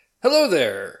Hello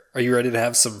there! Are you ready to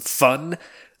have some fun?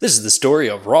 This is the story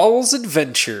of Rawl's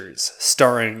Adventures,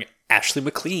 starring Ashley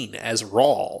McLean as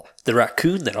Rawl, the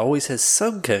raccoon that always has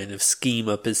some kind of scheme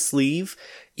up his sleeve,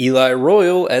 Eli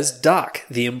Royal as Doc,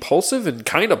 the impulsive and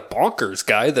kind of bonkers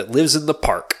guy that lives in the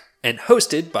park, and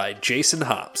hosted by Jason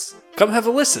Hops. Come have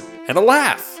a listen and a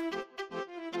laugh!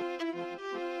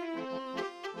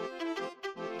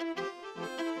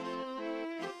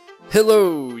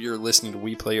 Hello, you're listening to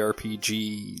We Play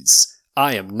RPGs.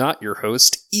 I am not your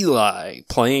host, Eli,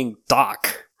 playing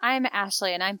Doc. I'm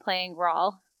Ashley, and I'm playing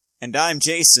Rawl. And I'm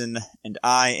Jason, and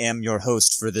I am your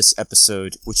host for this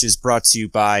episode, which is brought to you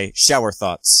by Shower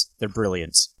Thoughts. They're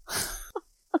brilliant.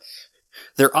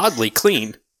 They're oddly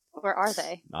clean. Where are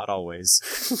they? Not always.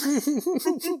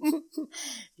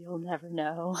 You'll never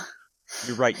know.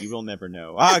 You're right, you will never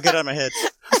know. Get out of my head.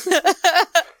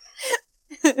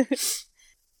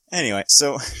 Anyway,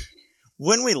 so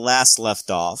when we last left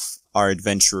off, our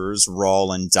adventurers,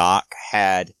 Rawl and Doc,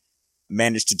 had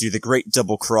managed to do the great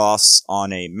double cross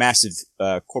on a massive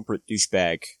corporate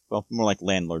douchebag, well, more like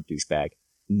landlord douchebag,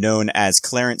 known as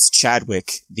Clarence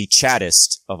Chadwick, the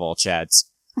chaddest of all chads,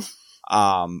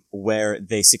 where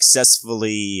they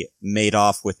successfully made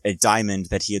off with a diamond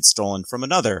that he had stolen from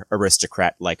another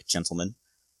aristocrat-like gentleman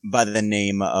by the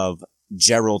name of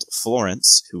Gerald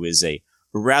Florence, who is a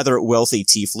rather wealthy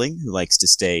tiefling who likes to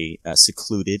stay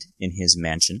secluded in his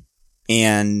mansion.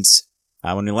 And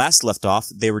when we last left off,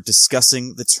 they were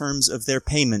discussing the terms of their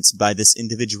payments by this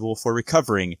individual for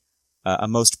recovering a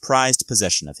most prized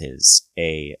possession of his,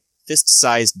 a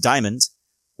fist-sized diamond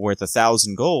worth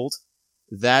 1,000 gold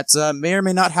that may or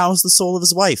may not house the soul of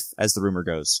his wife, as the rumor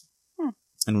goes.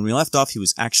 And when we left off, he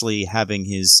was actually having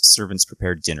his servants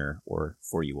prepare dinner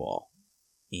for you all.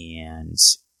 And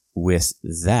with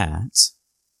that,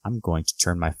 I'm going to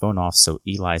turn my phone off so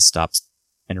Eli stops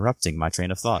interrupting my train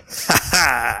of thought.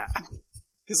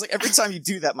 Because every time you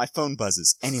do that, my phone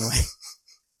buzzes. Anyway.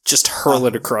 Just hurl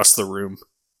it across the room.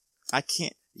 I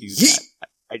can't do that.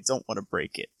 I don't want to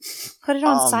break it. Put it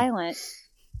on silent.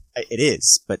 It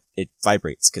is, but it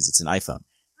vibrates because it's an iPhone.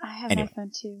 I have Anyway. an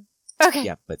iPhone too. Okay.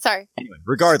 Yeah, but sorry. Anyway,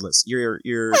 regardless, you're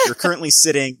currently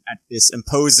sitting at this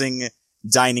imposing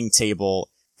dining table,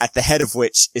 at the head of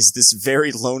which is this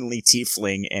very lonely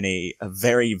tiefling in a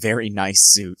very, very nice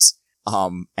suit.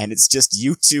 And it's just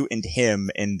you two and him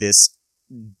in this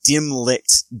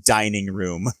dim-lit dining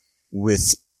room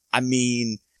with,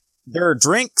 there are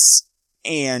drinks,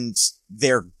 and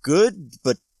they're good,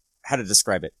 but how to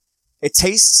describe it? It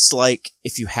tastes like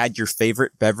if you had your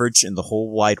favorite beverage in the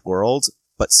whole wide world,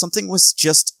 but something was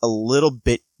just a little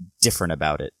bit different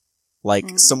about it.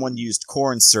 Like someone used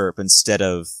corn syrup instead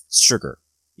of sugar.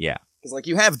 Yeah. Because,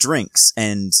 you have drinks,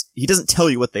 and he doesn't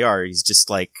tell you what they are. He's just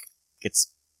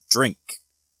it's drink.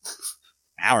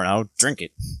 I don't know, drink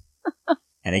it.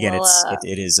 And again,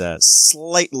 it is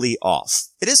slightly off.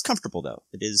 It is comfortable, though.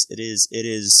 It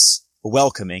is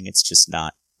welcoming. It's just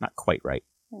not quite right.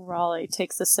 Raleigh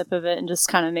takes a sip of it and just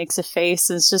kind of makes a face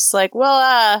and is just like,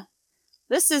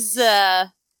 this is,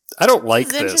 I don't like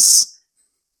this.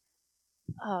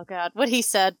 Oh, God. What he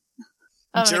said.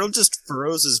 Gerald just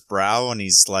furrows his brow and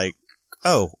he's like,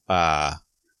 hold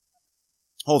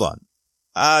on.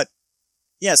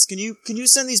 Yes, can you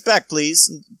send these back, please?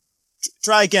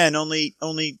 Try again, only a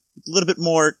little bit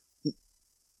more.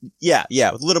 Yeah,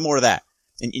 a little more of that.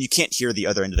 And you can't hear the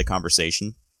other end of the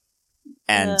conversation.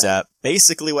 And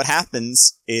basically what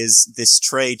happens is this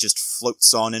tray just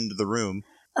floats on into the room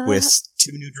with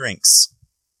 2 new drinks.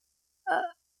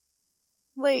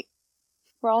 Wait.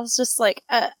 Rawl's just like,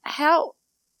 how?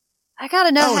 I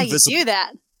gotta know how invisible. you do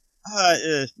that.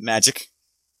 Magic.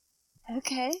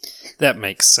 Okay. That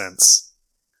makes sense.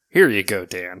 Here you go,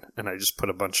 Dan. And I just put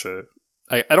a bunch of...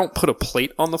 I don't put a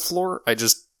plate on the floor. I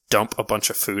just dump a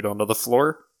bunch of food onto the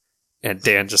floor. And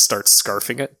Dan just starts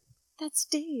scarfing it. That's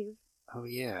Dave. Oh,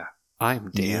 yeah.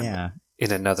 I'm Dan. Yeah.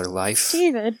 In another life.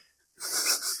 David.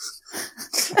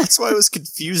 That's why I was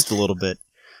confused a little bit.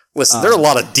 Listen, there are a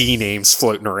lot of D names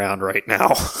floating around right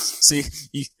now. So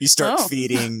you start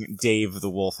feeding Dave the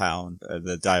wolfhound,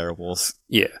 the dire wolf.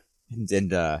 Yeah.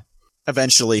 And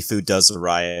eventually food does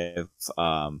arrive.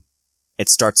 It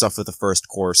starts off with the first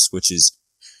course, which is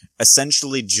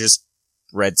essentially just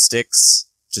breadsticks,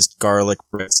 just garlic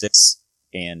breadsticks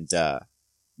and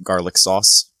garlic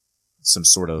sauce, some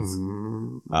sort of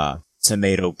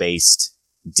tomato-based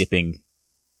dipping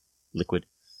liquid.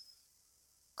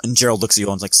 And Gerald looks at you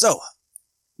and is like, so,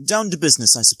 down to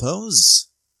business, I suppose.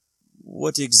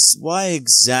 Why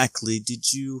exactly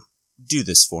did you do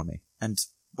this for me? And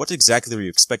what exactly were you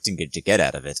expecting to get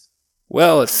out of it?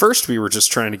 Well, at first we were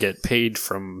just trying to get paid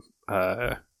from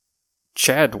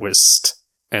Chadwist,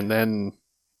 and then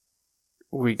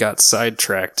we got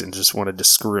sidetracked and just wanted to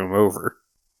screw him over.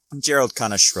 Gerald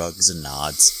kind of shrugs and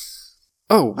nods.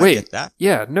 Oh, I wait. get that.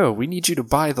 Yeah, no, we need you to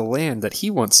buy the land that he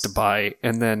wants to buy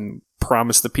and then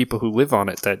promise the people who live on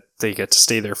it that they get to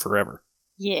stay there forever.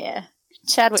 Yeah.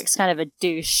 Chadwick's kind of a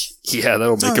douche. Yeah,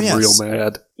 that'll make him real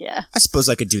mad. Yeah. I suppose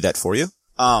I could do that for you.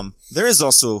 There is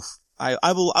also,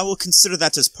 I will consider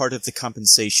that as part of the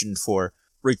compensation for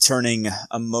returning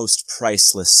a most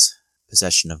priceless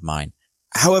possession of mine.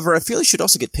 However, I feel you should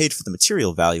also get paid for the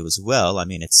material value as well. I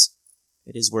mean, it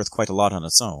is worth quite a lot on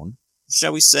its own.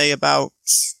 Shall we say about,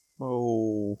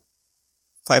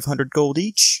 500 gold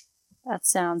each? That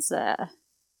sounds,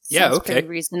 Yeah, okay. pretty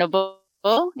reasonable.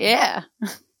 Yeah.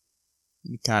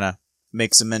 He kind of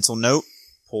makes a mental note,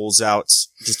 pulls out,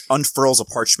 just unfurls a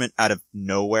parchment out of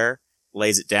nowhere,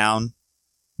 lays it down,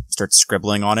 starts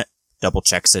scribbling on it, double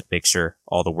checks it, makes sure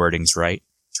all the wording's right,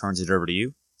 turns it over to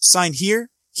you. Sign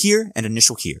here, here, and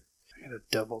initial here. I gotta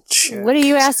double check. What are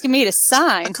you asking me to A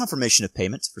sign? confirmation of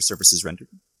payment for services rendered.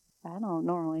 I don't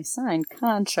normally sign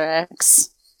contracts.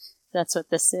 That's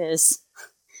what this is.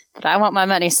 But I want my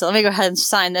money, so let me go ahead and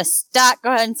sign this. Doc,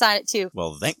 go ahead and sign it too.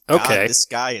 Well, thank Okay. God this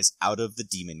guy is out of the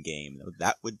demon game.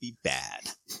 That would be bad.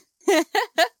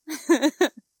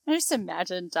 I just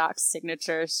imagine Doc's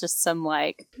signature is just some,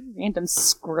 random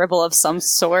scribble of some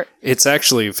sort. It's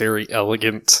actually a very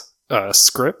elegant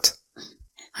script.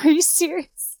 Are you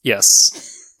serious?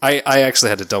 Yes. I actually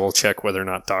had to double check whether or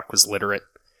not Doc was literate.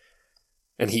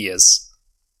 And he is.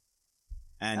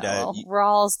 And,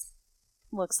 Rawls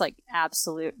looks like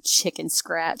absolute chicken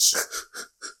scratch.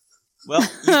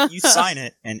 you sign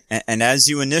it, and as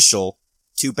you initial,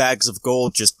 2 bags of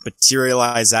gold just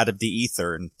materialize out of the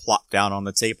ether and plop down on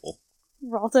the table.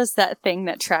 Rawl does that thing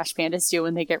that trash pandas do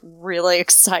when they get really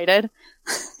excited.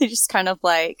 They just kind of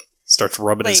Starts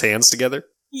rubbing his hands together.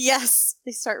 yes.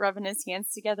 They start rubbing his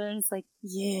hands together and it's like,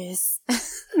 yes.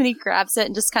 And he grabs it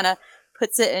and just kind of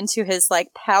puts it into his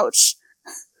pouch.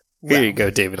 Here you go,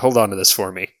 David. Hold on to this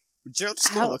for me. Gerald just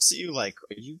kind of looks at you like,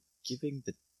 are you giving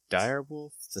the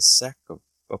direwolf the sack of...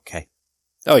 Okay.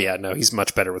 Oh yeah, no, he's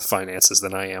much better with finances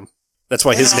than I am. That's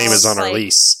why his Yeah, name is on our like-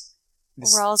 lease.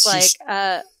 Rawl's sorry,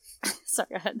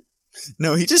 go ahead.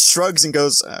 No, he just shrugs and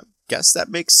goes, guess that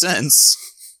makes sense.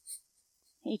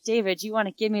 Hey, David, you want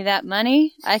to give me that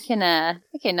money? I can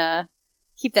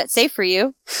keep that safe for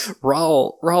you.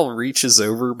 Raul reaches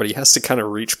over, but he has to kind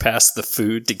of reach past the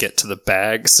food to get to the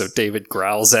bag, so David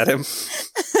growls at him.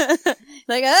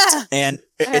 And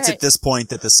it's right. at this point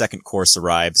that the second course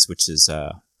arrives, which is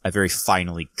a very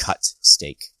finely cut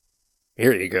steak.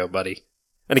 Here you go, buddy.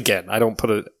 And again, I don't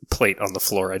put a plate on the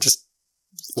floor. I just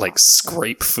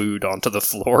scrape food onto the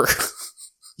floor.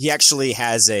 He actually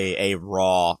has a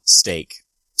raw steak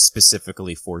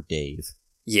specifically for Dave,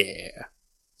 Yeah.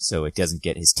 so it doesn't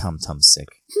get his tum-tum sick.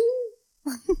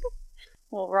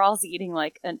 Well, Rawl's eating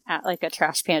like a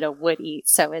trash panda would eat,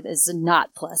 so it is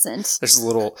not pleasant. There's a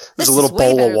little This bowl is way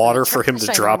better of than water the for him to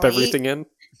trash I drop normally everything in.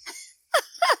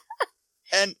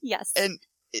 And Yes.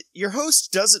 your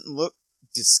host doesn't look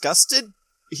disgusted.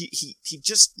 He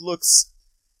just looks,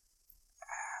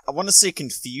 I want to say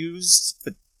confused,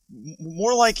 but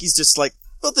more like he's just like,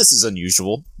 well, this is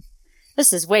unusual.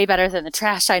 This is way better than the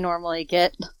trash I normally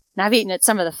get. And I've eaten at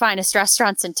some of the finest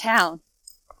restaurants in town.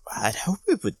 I'd hope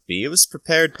it would be. It was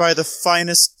prepared by the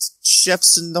finest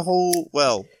chefs in the whole,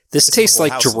 well... This it's the tastes whole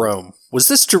like household. Jerome. Was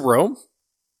this Jerome?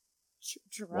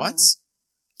 Jerome. What?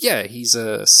 Yeah, he's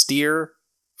a steer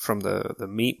from the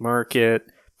meat market.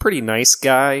 Pretty nice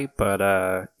guy,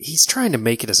 but he's trying to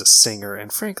make it as a singer,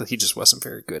 and frankly, he just wasn't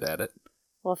very good at it.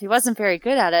 Well, if he wasn't very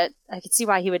good at it, I could see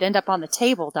why he would end up on the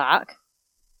table, Doc.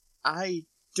 I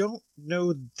don't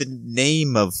know the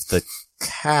name of the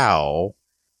cow.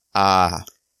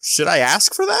 Should I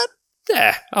ask for that?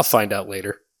 Yeah, I'll find out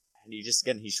later. And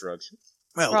he shrugs.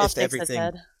 Well, Rawl if shakes his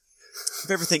head.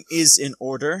 everything is in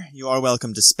order, you are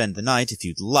welcome to spend the night if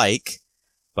you'd like.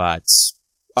 But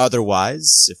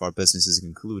otherwise, if our business is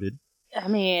concluded, I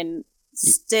mean,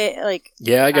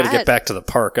 Yeah, I gotta I- get back to the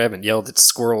park. I haven't yelled at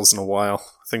squirrels in a while.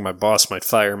 I think my boss might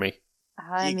fire me.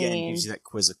 I he again mean, gives you that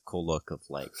quizzical look of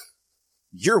like,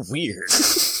 you're weird.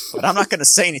 But I'm not going to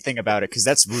say anything about it because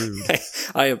that's rude.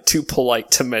 I am too polite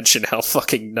to mention how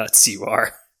fucking nuts you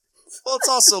are. Well, it's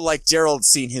also like Gerald's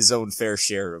seen his own fair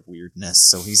share of weirdness,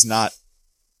 so he's not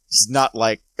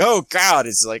like, oh god,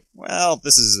 it's like, well,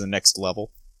 this is the next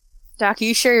level. Doc, are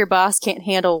you sure your boss can't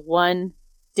handle one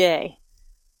day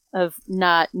of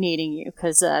not needing you?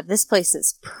 Because this place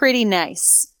is pretty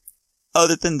nice.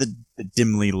 Other than the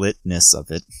dimly litness of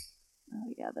it.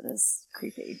 Oh, yeah, that is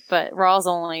creepy. But Raw's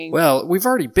only... Well, we've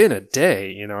already been a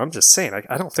day, I'm just saying,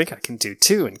 I don't think I can do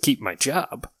 2 and keep my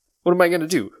job. What am I going to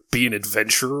do? Be an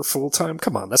adventurer full-time?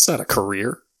 Come on, that's not a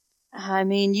career. I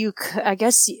mean, I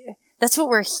guess that's what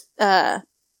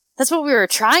we were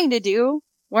trying to do,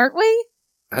 weren't we?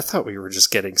 I thought we were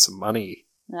just getting some money.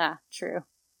 Ah, true.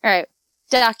 Alright,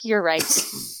 Doc, you're right.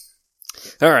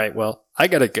 Alright, well, I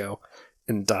gotta go.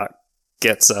 And Doc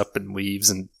gets up and leaves,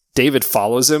 and David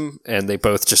follows him, and they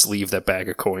both just leave that bag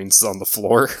of coins on the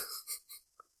floor.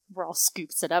 Rawl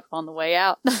scoops it up on the way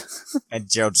out. And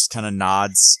Joe just kind of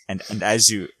nods and gives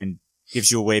you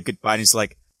a wave goodbye, and he's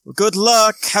like, well, good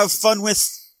luck, have fun with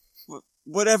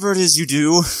whatever it is you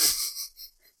do.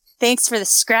 Thanks for the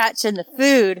scratch and the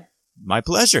food. My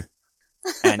pleasure.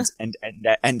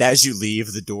 And as you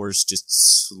leave, the doors just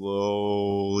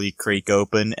slowly creak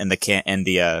open, and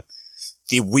the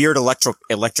weird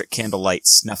electric candlelight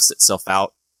snuffs itself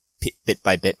out bit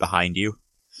by bit behind you.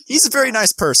 He's a very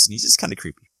nice person. He's just kind of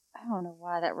creepy. I don't know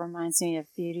why that reminds me of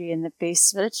Beauty and the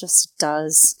Beast, but it just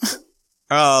does.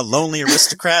 Lonely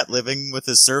aristocrat living with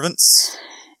his servants.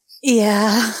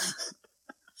 Yeah.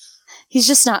 He's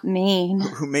just not mean.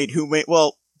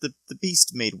 Well, the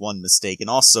Beast made one mistake, and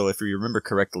also, if you remember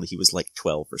correctly, he was like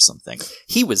 12 or something.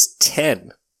 He was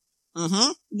 10.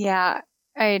 Mm-hmm. Yeah,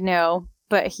 I know,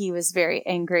 but he was very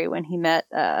angry when he met,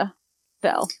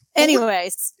 Belle.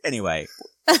 Anyways. Anyway.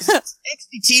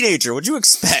 Angsty teenager, what'd you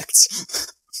expect?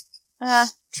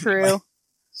 True.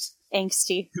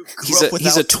 Angsty.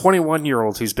 He's a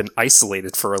 21-year-old who's been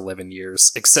isolated for 11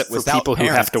 years, except for people who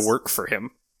have to work for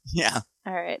him. Yeah.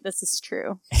 Alright, this is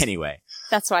true. Anyway.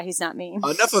 That's why he's not mean.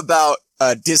 Enough about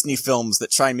Disney films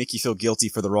that try and make you feel guilty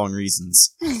for the wrong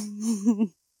reasons.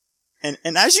 And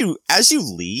as you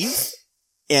leave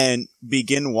and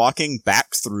begin walking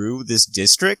back through this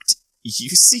district, you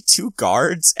see 2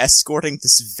 guards escorting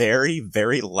this very,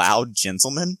 very loud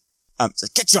gentleman.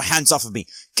 Like, get your hands off of me!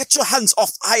 Get your hands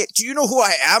off! Do you know who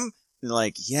I am? And they're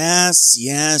like,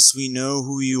 yes, we know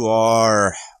who you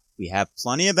are. We have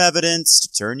plenty of evidence to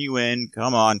turn you in.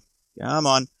 Come on.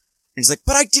 And he's like,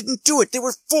 but I didn't do it. They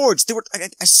were forged. I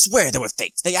swear they were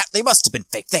fake. They must have been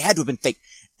fake. They had to have been fake.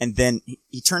 And then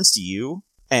he turns to you,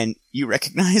 and you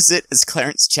recognize it as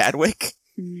Clarence Chadwick.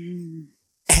 Mm.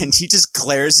 And he just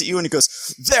glares at you, and he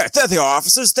goes, there they are,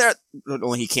 officers. There.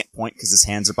 Only he can't point because his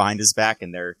hands are behind his back,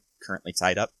 and they're currently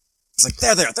tied up. It's like,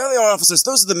 there they are, officers.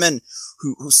 Those are the men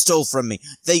who stole from me.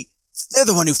 They're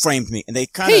the one who framed me. And they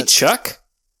kind of... Hey, Chuck!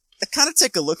 They kind of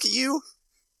take a look at you,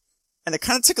 and they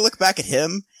kind of take a look back at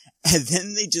him, and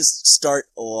then they just start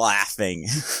laughing.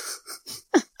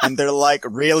 And they're like,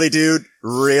 really, dude?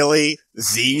 Really?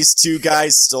 These 2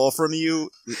 guys stole from you?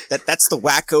 That's the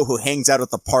wacko who hangs out at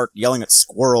the park yelling at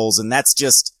squirrels, and that's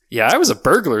just... Yeah, I was a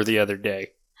burglar the other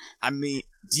day. I mean,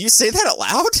 do you say that out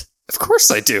loud? Of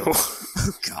course I do.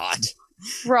 Oh, God.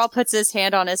 Rawl puts his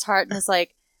hand on his heart and is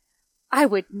like, I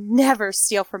would never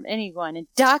steal from anyone, and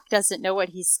Doc doesn't know what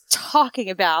he's talking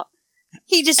about.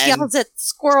 He just yells at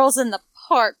squirrels in the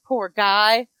park, poor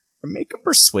guy. Make a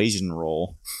persuasion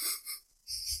roll.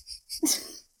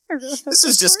 This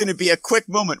is just going to be a quick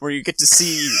moment where you get to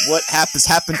see what has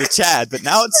happened to Chad, but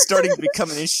now it's starting to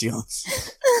become an issue.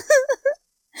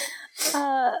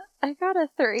 I got a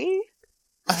 3.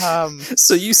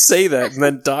 So you say that, and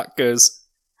then Doc goes,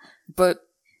 but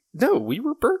no, we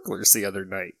were burglars the other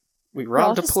night. We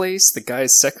robbed a place, the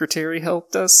guy's secretary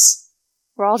helped us.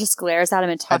 Rawl just glares at him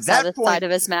and talks out of the side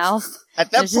of his mouth.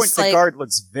 At that point, the guard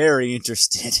looks very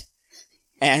interested.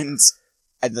 And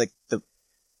like,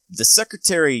 the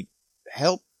secretary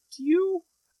helped you?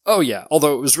 Oh yeah,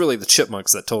 although it was really the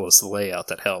chipmunks that told us the layout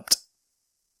that helped.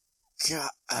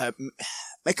 God,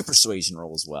 make a persuasion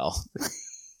roll as well.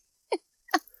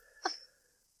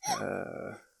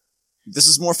 This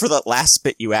is more for that last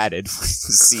bit you added, to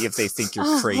see if they think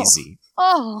you're crazy.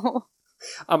 Oh.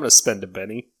 I'm gonna spend a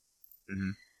penny. Mm-hmm.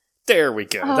 There we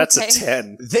go. Oh, that's okay. a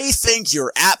 10. They think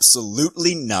you're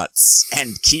absolutely nuts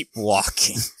and keep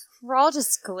walking. Rawl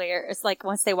just glares, like,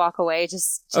 once they walk away,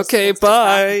 just okay,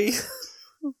 bye!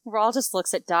 Rawl just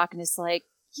looks at Doc and is like,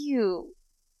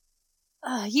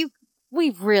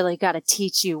 we've really got to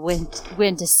teach you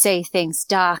when to say things,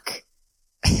 Doc.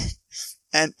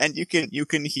 And you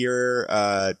can hear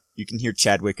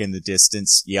Chadwick in the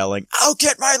distance yelling, "I'll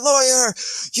get my lawyer!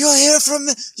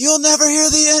 You'll never hear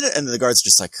the end!" And the guard's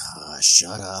just like,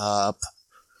 shut up.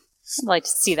 I'd like to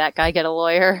see that guy get a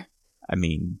lawyer. I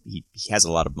mean, he has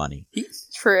a lot of money.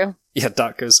 True. Yeah,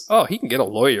 Doc goes, he can get a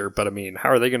lawyer, but I mean,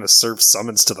 how are they going to serve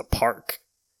summons to the park?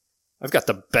 I've got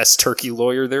the best turkey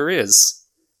lawyer there is.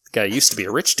 The guy used to be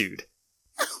a rich dude.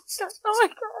 Oh my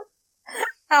god.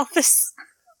 Alphys.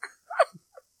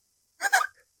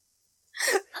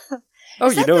 Oh,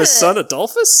 you know his son,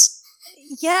 Adolphus?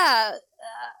 Yeah.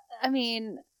 I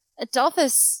mean,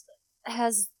 Adolphus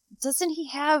doesn't he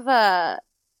have,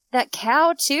 that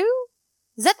cow too?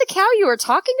 Is that the cow you were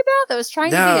talking about that was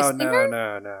trying to be a singer?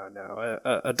 No.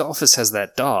 Adolphus has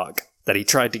that dog that he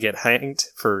tried to get hanged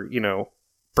for,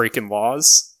 breaking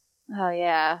laws. Oh,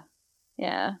 yeah.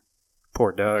 Yeah.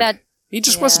 Poor dog. He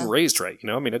just wasn't raised right,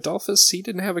 Adolphus, he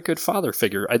didn't have a good father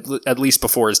figure, at least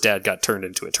before his dad got turned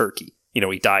into a turkey.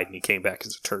 He died and he came back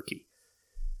as a turkey.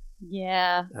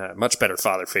 Yeah. Much better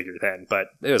father figure then, but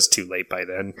it was too late by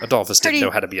then. Adolphus didn't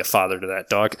know how to be a father to that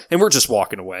dog, and we're just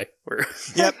walking away.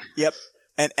 Yep.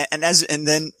 And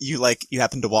then you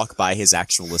happen to walk by his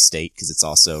actual estate, because it's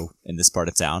also in this part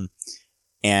of town.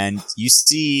 And you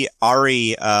see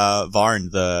Ari Varn,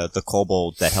 the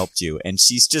kobold that helped you, and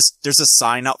there's a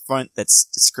sign out front that's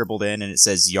scribbled in, and it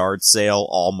says "Yard Sale,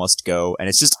 all must go," and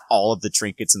it's just all of the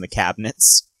trinkets in the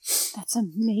cabinets. That's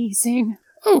amazing.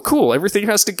 Oh, cool, everything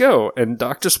has to go. And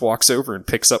Doc just walks over and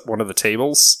picks up one of the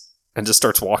tables and just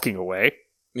starts walking away. I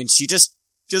mean, she just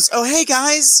oh, hey,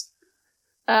 guys!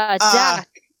 Doc.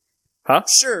 Huh?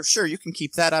 Sure, you can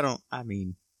keep that.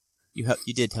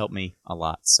 You did help me a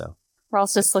lot, so.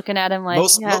 Rawls just looking at him like,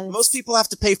 most people have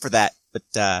to pay for that, but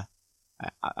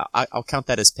I'll count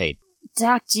that as paid.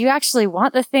 Doc, do you actually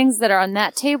want the things that are on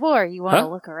that table, or you want to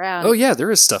look around? Oh yeah, there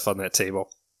is stuff on that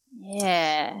table.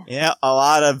 Yeah. Yeah, a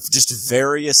lot of just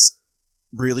various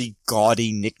really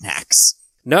gaudy knickknacks.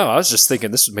 No, I was just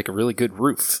thinking this would make a really good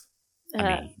roof. You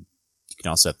can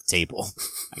also have the table,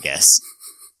 I guess.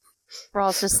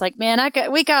 Rawls just like, man,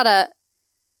 we gotta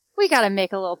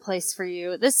make a little place for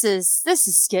you. This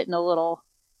is getting a little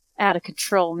out of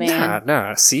control, man.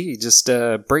 Nah. See, just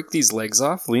break these legs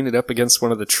off, lean it up against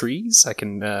one of the trees. I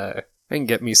can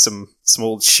get me some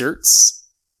old shirts,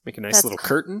 make a nice little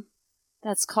curtain.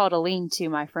 That's called a lean-to,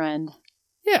 my friend.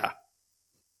 Yeah.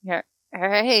 Yeah. All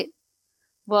right.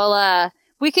 Well,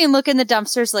 we can look in the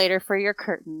dumpsters later for your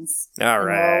curtains. All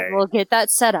right. We'll get that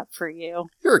set up for you.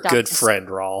 You're a good friend,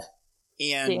 Rawl.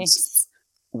 And Thanks.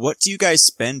 What do you guys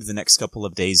spend the next couple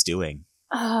of days doing?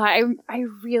 I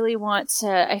really want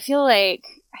to. I feel like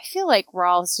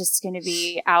Rawl's just going to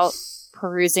be out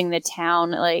perusing the town,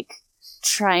 like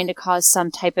trying to cause some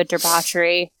type of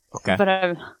debauchery. Okay. But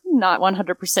I'm not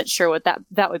 100% sure what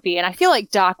that would be. And I feel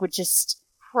like Doc would just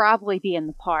probably be in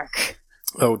the park.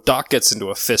 Oh, Doc gets into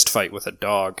a fist fight with a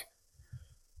dog.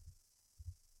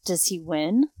 Does he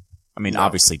win? I mean,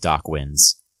 obviously Doc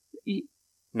wins.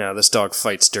 No, this dog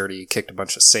fights dirty. He kicked a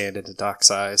bunch of sand into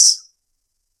Doc's eyes.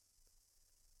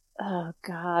 Oh,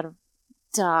 God.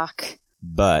 Doc.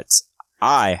 But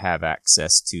I have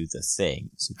access to the thing,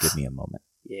 so give me a moment.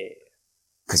 Yeah.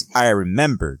 Because I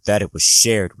remember that it was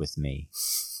shared with me.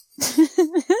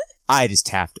 I just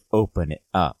have to open it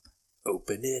up.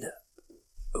 Open it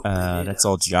up. That's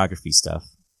all geography stuff.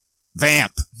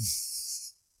 Vamp!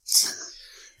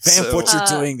 Vamp, what you're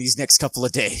doing these next couple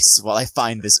of days while I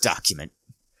find this document.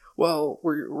 Well,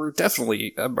 we're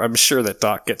definitely... I'm sure that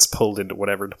Doc gets pulled into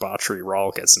whatever debauchery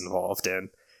Rawl gets involved in.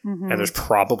 Mm-hmm. And there's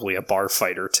probably a bar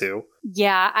fight or two.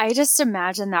 Yeah, I just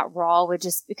imagine that Rawl would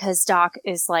just... Because Doc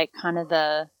is like kind of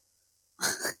the...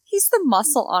 He's the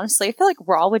muscle, honestly. I feel like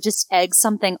Rawl would just egg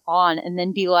something on and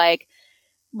then be like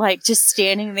just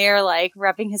standing there, like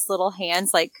rubbing his little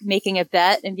hands, like making a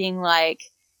bet and being like,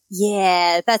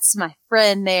 yeah, that's my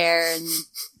friend there, and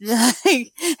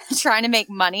like trying to make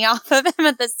money off of him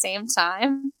at the same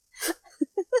time.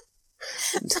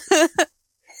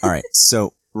 All right,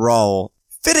 so Rawl,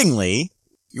 fittingly,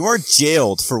 you are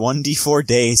jailed for 1d4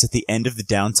 days at the end of the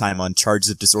downtime on charges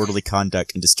of disorderly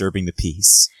conduct and disturbing the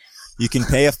peace. You can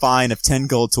pay a fine of 10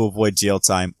 gold to avoid jail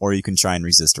time, or you can try and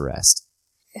resist arrest.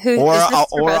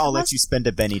 I'll let you spend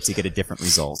a Benny to get a different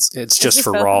result. It's just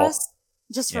for Rawl.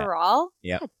 Just for Rawl?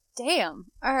 Yeah. Damn.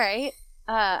 All right.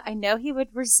 I know he would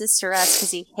resist arrest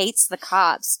because he hates the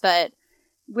cops, but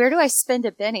where do I spend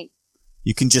a Benny?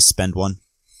 You can just spend one.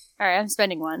 All right, I'm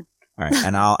spending one. All right,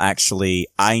 and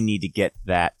I need to get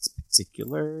that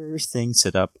particular thing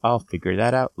set up. I'll figure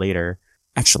that out later.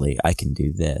 Actually, I can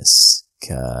do this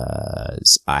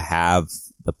because I have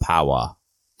the power.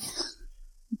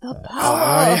 The power.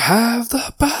 I have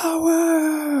the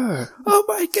power. Oh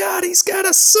my God, he's got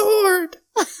a sword.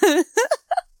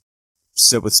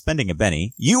 So with spending a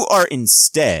Benny, you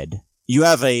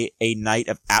have a night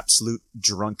of absolute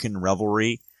drunken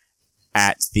revelry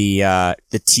at the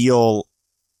Teal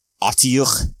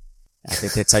Otiuch. I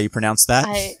think that's how you pronounce that.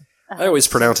 I always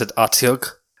pronounce it Otiuch.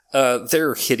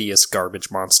 They're hideous garbage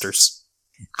monsters.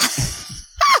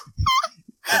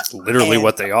 That's literally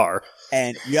what they are.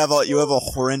 And you have a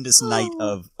horrendous night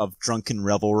of drunken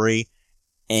revelry,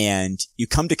 and you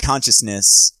come to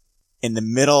consciousness in the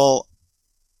middle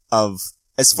of,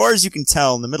 as far as you can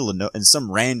tell, in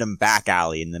some random back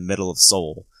alley in the middle of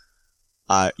Seoul.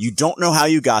 You don't know how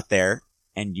you got there,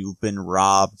 and you've been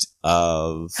robbed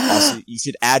of. Also, you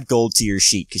should add gold to your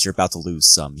sheet because you're about to lose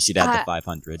some. You should add the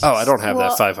 500. Oh, I don't have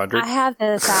that 500. I have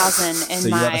the 1,000 in so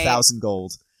my. You have 1,000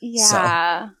 gold. Yeah. So,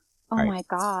 oh right. my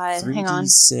god. 3d6. Hang on.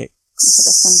 Put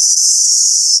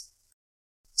this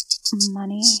in.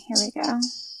 Money. Here we go.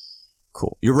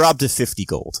 Cool. You're robbed of 50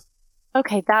 gold.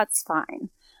 Okay, that's fine.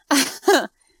 I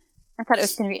thought it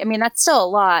was going to be. I mean, that's still a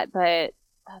lot, but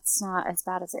that's not as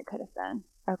bad as it could have been.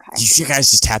 Okay. You guys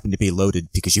just happen to be loaded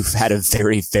because you've had a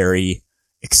very, very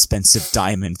expensive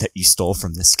diamond that you stole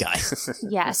from this guy.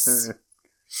 Yes.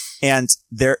 And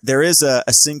there is a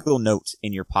single note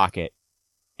in your pocket,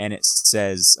 and it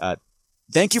says,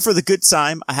 "Thank you for the good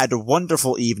time. I had a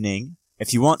wonderful evening.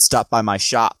 If you want, stop by my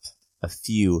shop. I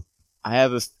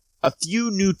have a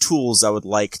few new tools I would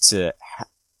like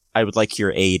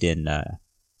your aid in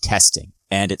testing."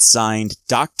 And it's signed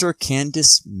Dr.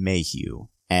 Candace Mayhew.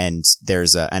 And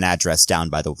there's an address down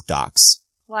by the docks.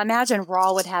 Well, I imagine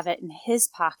Rawl would have it in his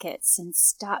pocket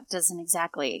since Doc doesn't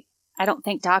exactly. I don't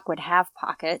think Doc would have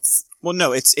pockets. Well,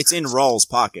 no, it's in Rawl's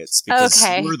pockets because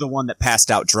you're the one that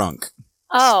passed out drunk.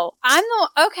 Oh, I'm the.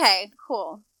 Okay,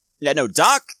 cool. Yeah, no,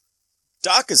 Doc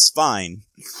is fine.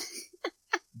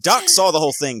 Doc saw the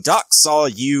whole thing. Doc saw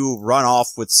you run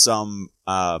off with some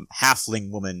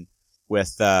halfling woman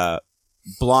with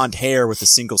blonde hair with a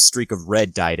single streak of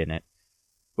red dyed in it,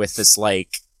 with this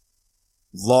like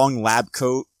long lab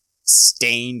coat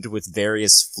stained with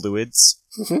various fluids.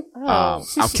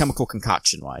 Alchemical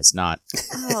concoction wise, not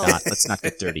let's not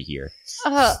get dirty here.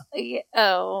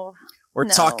 We're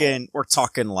talking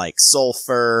like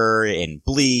sulfur and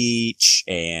bleach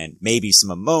and maybe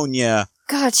some ammonia.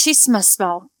 God, she must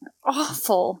smell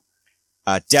awful.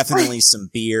 Definitely some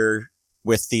beer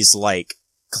with these like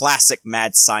classic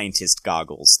mad scientist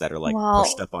goggles that are like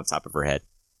pushed up on top of her head.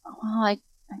 Well, I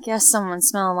guess someone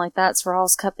smelling like that's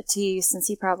Rawl's cup of tea, since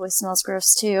he probably smells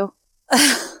gross too.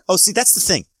 Oh, see, that's the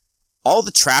thing. All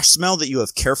the trash smell that you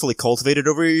have carefully cultivated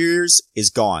over your years is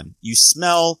gone. You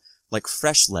smell like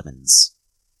fresh lemons.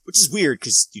 Which is weird,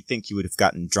 because you'd think you would have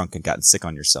gotten drunk and gotten sick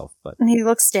on yourself, but... And he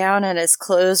looks down and his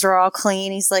clothes are all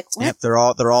clean. He's like, what? Yep, they're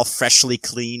all freshly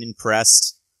clean and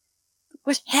pressed.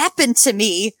 What happened to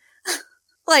me?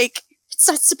 Like, it's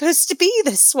not supposed to be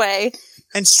this way.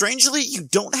 And strangely, you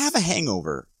don't have a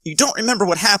hangover. You don't remember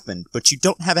what happened, but you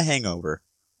don't have a hangover.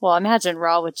 Well, I imagine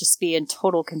Raw would just be in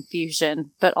total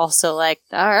confusion, but also like,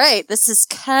 alright, this is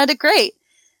kinda great.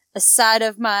 Aside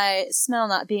of my smell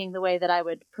not being the way that I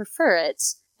would prefer it.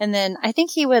 And then I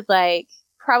think he would like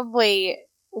probably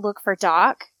look for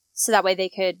Doc so that way they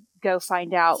could go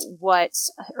find out what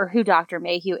or who Dr.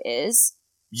 Mayhew is.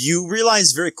 You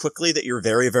realize very quickly that you're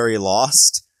very, very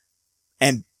lost.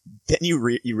 And then you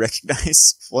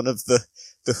recognize one of the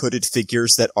hooded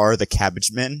figures that are the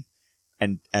Cabbage Men.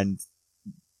 And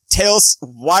tales,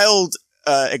 wild,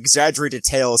 exaggerated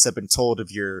tales have been told of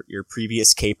your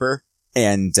previous caper.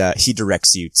 And he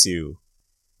directs you to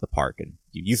the park, and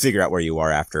you figure out where you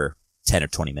are after 10 or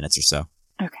 20 minutes or so.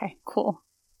 Okay, cool.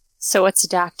 So what's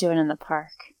Doc doing in the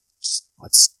park?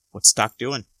 What's Doc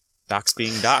doing? Doc's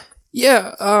being Doc.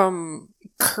 Yeah,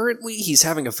 currently he's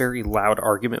having a very loud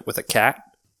argument with a cat.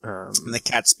 And the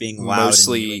cat's being loud.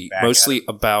 Mostly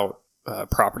about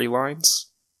property lines,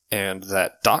 and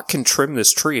that Doc can trim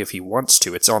this tree if he wants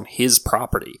to. It's on his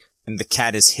property. And the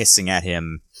cat is hissing at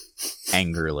him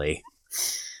angrily.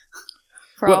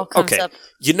 Well, okay.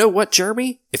 You know what,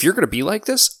 Jeremy? If you're going to be like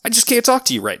this, I just can't talk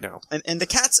to you right now. And the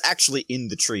cat's actually in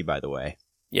the tree, by the way.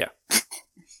 Yeah.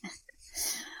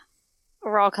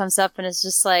 Rawl comes up and is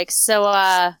just like,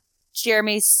 so,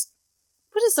 Jeremy's,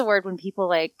 what is the word when people,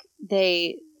 like,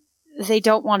 they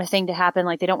don't want a thing to happen,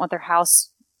 like, they don't want their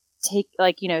house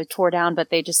tore down, but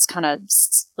they just kind of,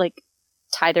 like,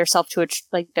 tie themselves to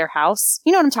their house?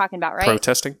 You know what I'm talking about, right?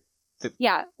 Protesting?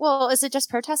 Yeah. Well, is it just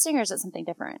protesting, or is it something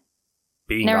different?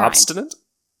 Being obstinate?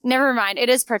 Never mind. It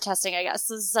is protesting, I guess.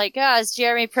 It's like, is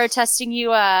Jeremy protesting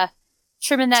you,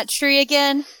 trimming that tree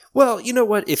again? Well, you know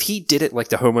what? If he did it like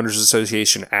the Homeowners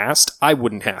Association asked, I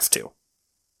wouldn't have to.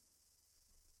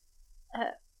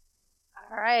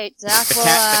 All right, Doc. The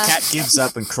cat gives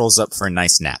up and curls up for a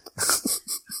nice nap.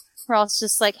 Rawl's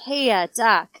just like, hey,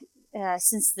 Doc,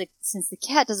 since the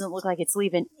cat doesn't look like it's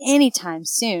leaving anytime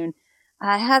soon,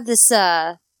 I have this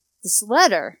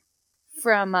letter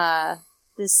from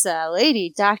this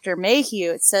lady, Dr.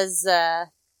 Mayhew. It says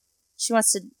she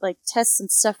wants to like test some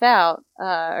stuff out,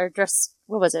 or address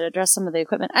some of the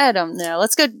equipment. I don't know.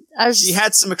 Let's go. She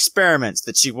had some experiments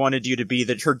that she wanted you to be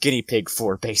her guinea pig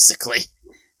for, basically.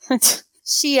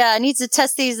 She needs to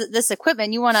test this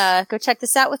equipment. You want to go check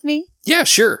this out with me? Yeah,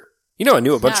 sure. I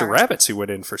knew a bunch of Alright. rabbits who went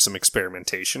in for some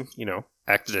experimentation,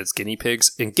 acted as guinea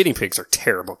pigs, and guinea pigs are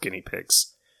terrible guinea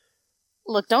pigs.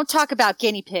 Look, don't talk about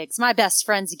guinea pigs. My best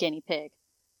friend's a guinea pig.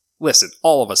 Listen,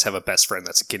 all of us have a best friend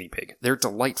that's a guinea pig. They're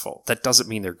delightful. That doesn't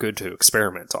mean they're good to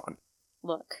experiment on.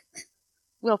 Look,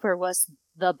 Wilbur was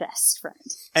the best friend.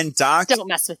 And Doc, Don't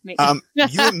mess with me.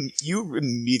 you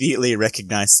immediately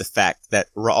recognize the fact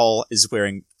that Raul is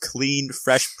wearing clean,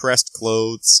 fresh-pressed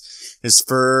clothes. His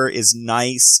fur is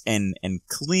nice and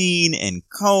clean and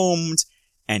combed,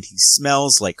 and he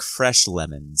smells like fresh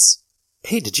lemons.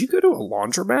 Hey, did you go to a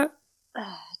laundromat?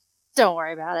 Don't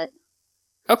worry about it.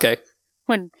 Okay.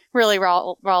 When really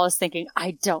Raul is thinking,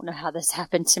 I don't know how this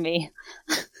happened to me.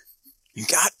 You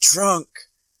got drunk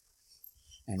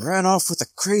and ran off with a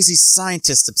crazy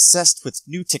scientist obsessed with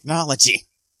new technology.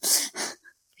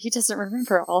 He doesn't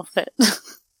remember all of it.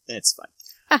 It's fine.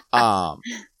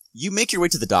 You make your way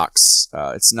to the docks.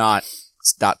 It's not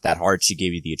that hard. She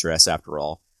gave you the address after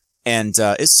all. And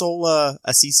is Seoul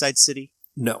a seaside city?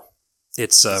 No.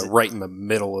 It's right in the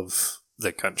middle of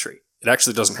the country. It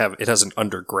actually it has an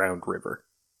underground river.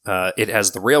 It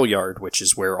has the rail yard, which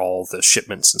is where all the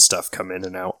shipments and stuff come in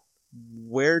and out.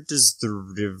 Where does the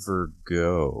river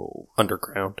go?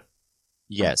 Underground.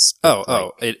 Yes.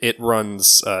 It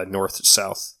runs north to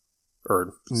south,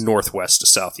 or northwest to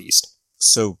southeast.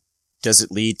 So, does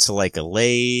it lead to like a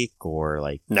lake or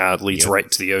like? No, it leads right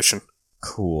to the ocean.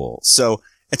 Cool. So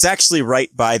it's actually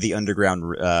right by the underground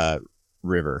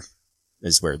river,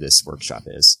 is where this workshop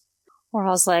is.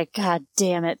 Raul's like, God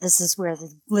damn it! This is where the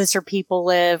lizard people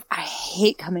live. I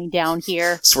hate coming down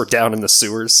here. So we're down in the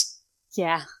sewers.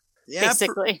 Yeah. Yeah.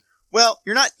 Basically. Well,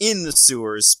 you're not in the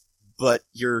sewers, but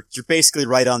you're basically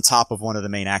right on top of one of the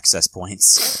main access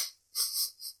points.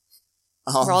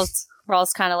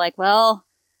 Raul's kind of like, well,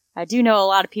 I do know a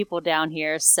lot of people down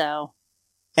here, so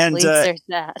and at least there's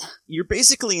that. You're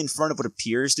basically in front of what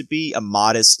appears to be a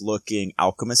modest-looking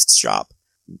alchemist's shop.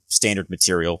 Standard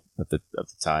material of the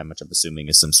time, which I'm assuming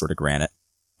is some sort of granite.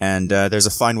 And there's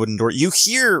a fine wooden door. You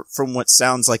hear from what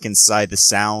sounds like inside the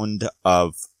sound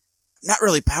of not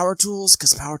really power tools,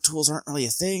 because power tools aren't really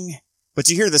a thing, but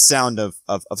you hear the sound of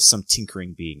some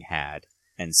tinkering being had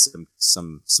and some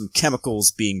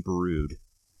chemicals being brewed.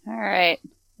 All right,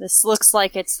 this looks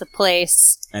like it's the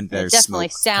place. And there's it definitely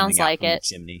smoke sounds coming out like from it. the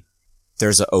chimney.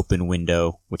 There's an open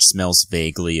window which smells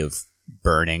vaguely of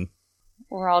burning.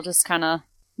 Raul just kind of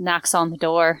knocks on the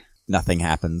door. Nothing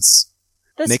happens.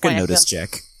 Make a notice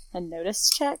check. A notice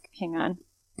check? Hang on.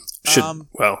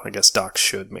 I guess Doc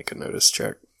should make a notice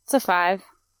check. It's a 5.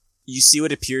 You see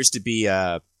what appears to be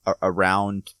a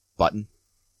round button.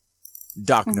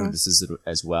 Doc notices it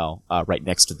as well, right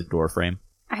next to the door frame.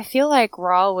 I feel like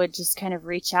Raul would just kind of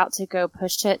reach out to go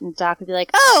push it, and Doc would be like,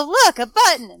 "Oh, look, a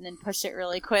button!" and then push it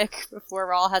really quick before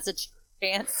Raul has a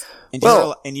chance. And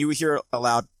you hear a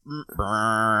loud.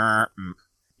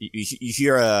 You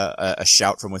hear a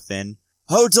shout from within.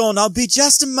 Hold on, I'll be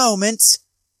just a moment.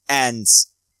 And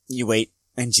you wait,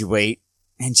 and you wait,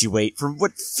 and you wait for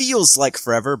what feels like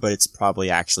forever, but it's probably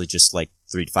actually just like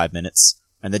 3 to 5 minutes.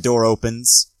 And the door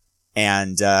opens,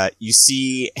 and you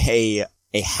see a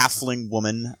halfling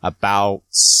woman about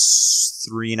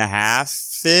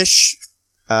 3.5-ish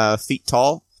feet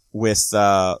tall, with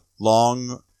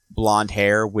long blonde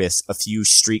hair with a few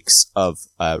streaks of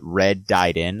red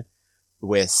dyed in,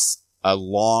 with a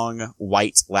long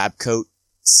white lab coat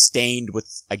stained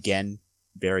with, again,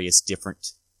 various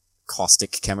different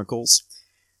caustic chemicals,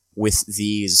 with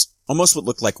these almost what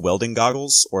look like welding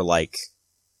goggles or like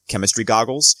chemistry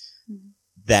goggles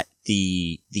that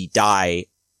the dye,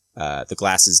 the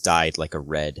glasses dyed like a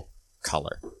red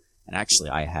color. And actually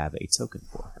I have a token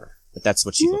for her, but that's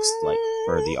what she looks like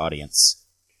for the audience.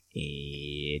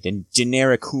 And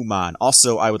generic human.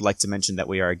 Also, I would like to mention that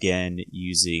we are again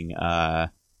using, how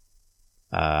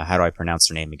do I pronounce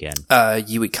her name again?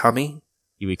 Yuikami?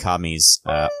 Yuikami's,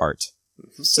 art.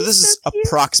 So this is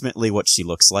approximately what she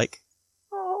looks like.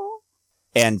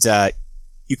 And,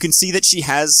 you can see that she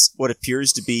has what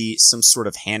appears to be some sort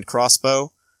of hand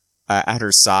crossbow, at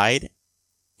her side.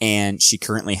 And she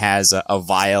currently has a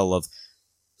vial of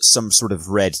some sort of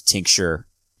red tincture,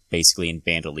 basically in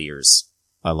bandoliers,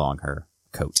 along her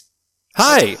coat.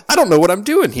 Hi! I don't know what I'm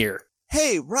doing here.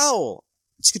 Hey, Raul!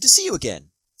 It's good to see you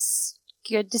again. It's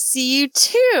good to see you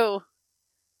too.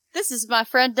 This is my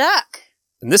friend Doc.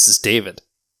 And this is David.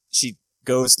 She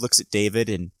goes, looks at David,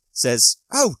 and says,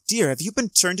 "Oh dear, have you been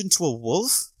turned into a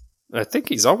wolf?" I think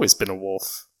he's always been a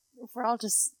wolf. Rawl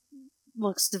just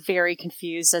looks very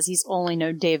confused as he's only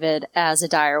known David as a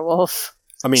dire wolf.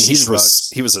 I mean, She shrugs.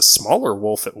 he was a smaller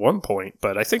wolf at one point,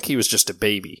 but I think he was just a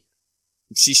baby.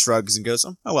 She shrugs and goes,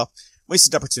 "Oh well,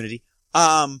 wasted opportunity.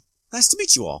 Nice to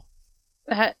meet you all."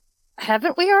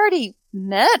 Haven't we already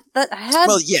met?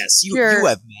 Well, yes, you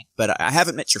have met, but I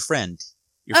haven't met your friend.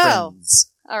 Your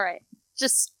friends. All right.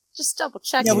 Just double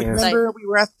checking. Yeah, remember we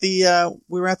were at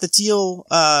the teal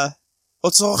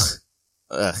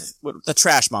the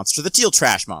trash monster, the teal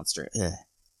trash monster. Ugh.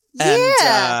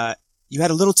 And you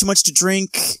had a little too much to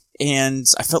drink, and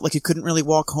I felt like you couldn't really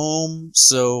walk home,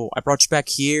 so I brought you back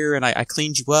here, and I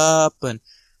cleaned you up, and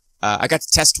I got to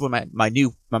test my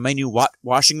new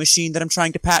washing machine that I'm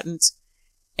trying to patent,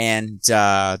 and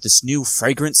this new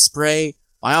fragrance spray.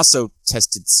 I also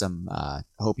tested some. I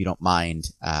hope you don't mind.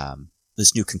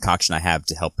 This new concoction I have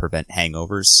to help prevent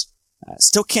hangovers.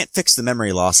 Still can't fix the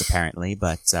memory loss apparently,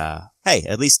 but hey,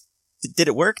 at least did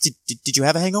it work? Did you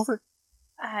have a hangover?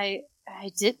 I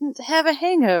didn't have a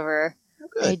hangover. Oh,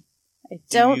 good. I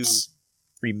don't Do you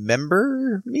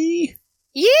remember me?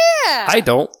 Yeah. I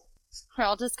don't. We're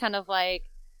all just kind of like,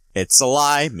 It's a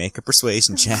lie. Make a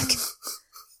persuasion check.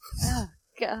 oh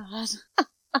god.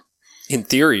 In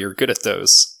theory, you're good at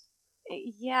those.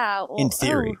 Yeah. Well, In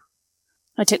theory.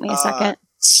 It took me a second.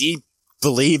 She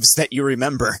believes that you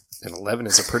remember. An 11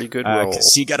 is a pretty good roll.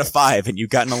 'Cause she got a 5 and you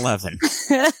got an 11.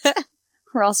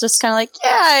 We're all just kind of like, yeah,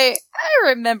 I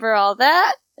remember all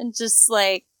that. And just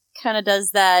like, kind of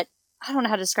does that, I don't know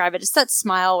how to describe it, just that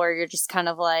smile where you're just kind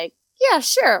of like, yeah,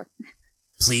 sure.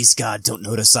 Please God, don't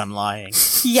notice I'm lying.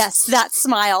 Yes, that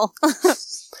smile.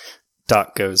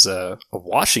 Doc goes, a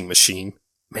washing machine?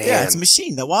 Man, Yeah, it's a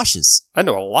machine that washes. I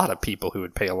know a lot of people who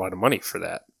would pay a lot of money for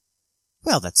that.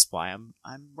 Well, that's why I'm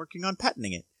working on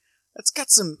patenting it. It's got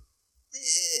some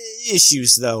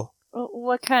issues, though.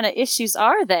 What kind of issues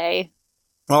are they?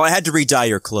 Well, I had to re-dye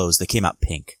your clothes. They came out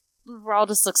pink. Rawl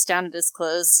just looks down at his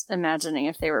clothes, imagining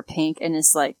if they were pink, and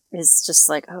is just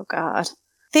like, oh god.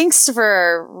 Thanks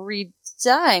for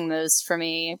redying those for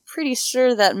me. Pretty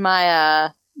sure that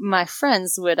my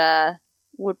friends would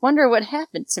wonder what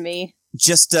happened to me.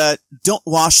 Just, don't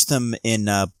wash them in,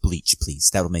 bleach, please.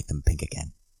 That'll make them pink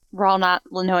again. Rawl, not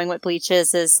knowing what bleach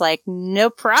is like, no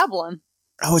problem.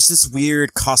 Oh, it's this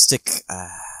weird, caustic,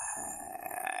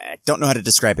 I don't know how to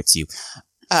describe it to you.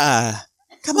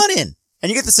 Come on in. And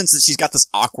you get the sense that she's got this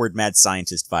awkward mad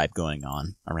scientist vibe going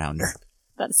on around her.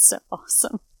 That's so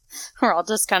awesome. Rawl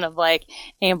just kind of like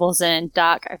ambles in.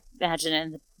 Doc, I imagine,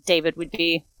 and David would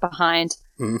be behind.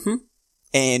 Mm-hmm.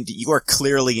 And you are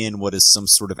clearly in what is some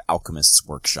sort of alchemist's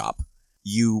workshop.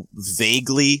 You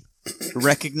vaguely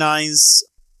recognize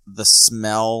the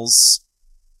smells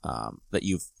that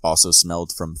you've also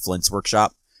smelled from Flint's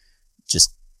workshop,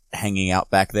 just hanging out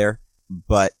back there.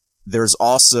 But there's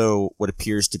also what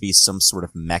appears to be some sort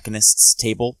of mechanist's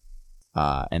table,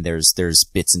 and there's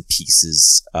bits and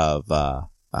pieces of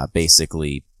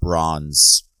basically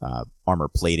bronze armor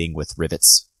plating with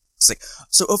rivets. It's like,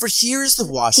 so over here is the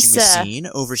washing machine.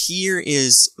 Over here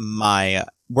is my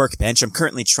workbench. I'm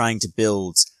currently trying to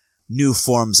build new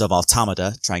forms of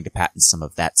automata, trying to patent some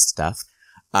of that stuff.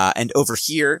 And over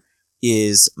here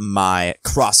is my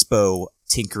crossbow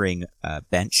tinkering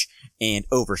bench. And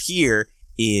over here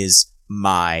is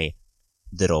my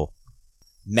little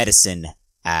medicine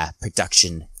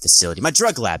production facility. My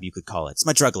drug lab, you could call it. It's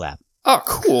my drug lab. Oh,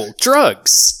 cool.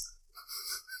 Drugs.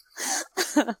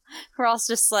 Rawl's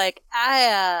just like,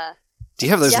 Do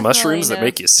you have those definitely mushrooms that know.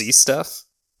 make you see stuff?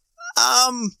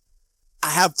 I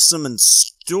have some in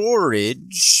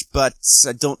storage, but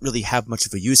I don't really have much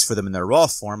of a use for them in their raw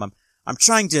form. I'm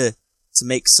trying to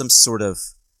make some sort of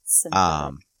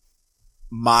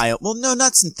mild. Well, no,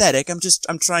 not synthetic.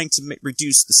 I'm trying to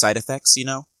reduce the side effects. You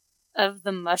know, of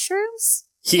the mushrooms?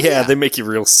 Yeah, they make you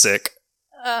real sick.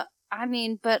 I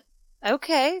mean, but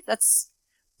okay, that's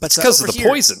but It's because of the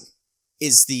poison.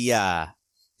 Is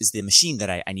the machine that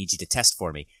I need you to test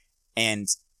for me, and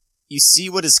you see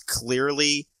what is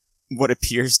clearly what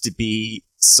appears to be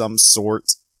some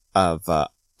sort of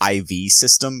IV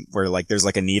system where like there's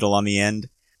like a needle on the end,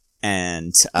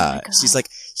 and she's like,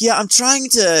 yeah, I'm trying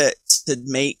to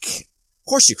make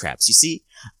horseshoe crabs. You see,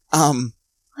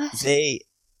 they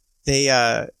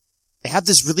have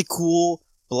this really cool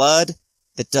blood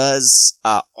that does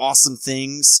awesome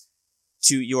things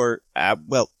to your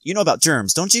well, you know about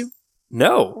germs, don't you?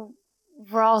 No.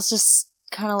 Rawl's just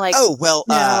kind of like, Oh well,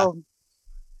 no.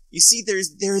 You see, there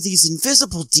are these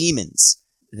invisible demons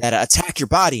that attack your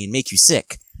body and make you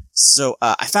sick. So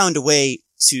I found a way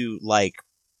to like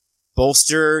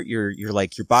bolster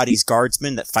your body's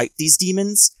guardsmen that fight these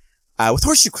demons, with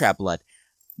horseshoe crab blood.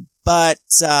 But,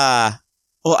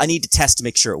 I need to test to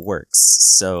make sure it works,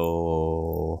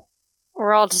 so...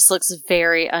 Rawl just looks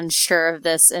very unsure of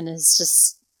this and is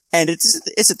just... And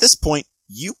it's at this point,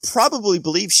 you probably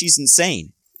believe she's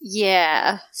insane.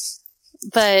 Yeah.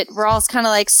 But Rawl's kind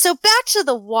of like, so back to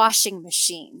the washing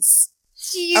machines.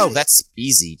 Oh, that's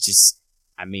easy. Just,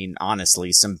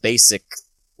 honestly, some basic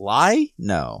lye?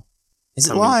 No. Is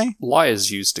it lye? Lye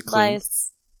is used to clean.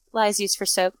 Lye is used for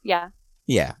soap, yeah.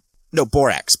 Yeah. No,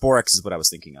 borax. Borax is what I was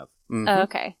thinking of. Mm-hmm. Oh,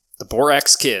 okay. The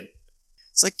Borax Kid.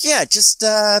 It's like, yeah, just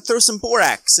throw some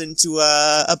borax into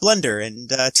a blender and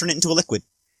turn it into a liquid.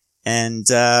 And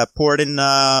pour it in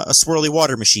a swirly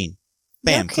water machine.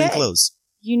 Bam, Okay. clean clothes.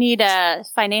 You need a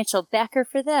financial backer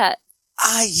for that.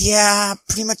 Yeah,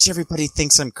 pretty much everybody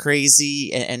thinks I'm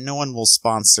crazy, and no one will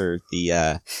sponsor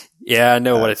the, Yeah, I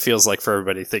know what it feels like for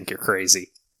everybody to think you're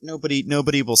crazy.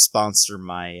 Nobody will sponsor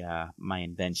my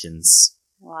inventions.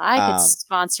 Well, I could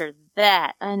sponsor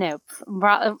that. I know.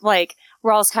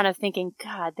 Rawl's kind of thinking,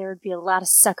 God, there would be a lot of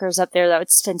suckers up there that would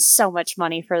spend so much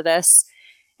money for this.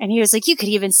 And he was like, you could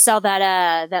even sell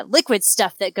that liquid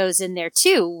stuff that goes in there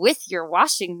too with your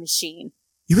washing machine.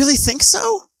 You really think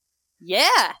so?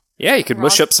 Yeah. Yeah, you could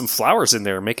mush up some flowers in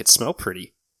there and make it smell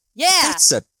pretty. Yeah.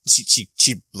 That's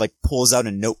she pulls out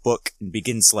a notebook and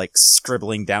begins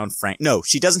scribbling down No,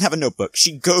 she doesn't have a notebook.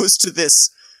 She goes to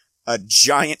this a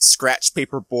giant scratch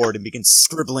paper board and begins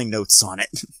scribbling notes on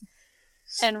it.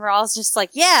 And Rawl's just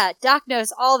like, yeah, Doc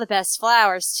knows all the best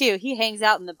flowers too. He hangs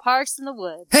out in the parks and the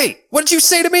woods. Hey, what did you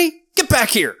say to me? Get back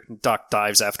here! Doc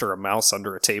dives after a mouse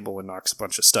under a table and knocks a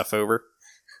bunch of stuff over.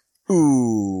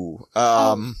 Ooh,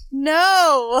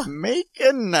 No! make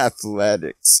an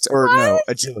athletics,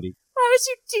 agility. Why would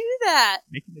you do that?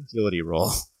 Make an agility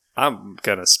roll. I'm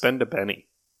gonna spend a penny.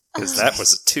 Because that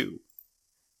was a 2.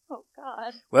 Oh,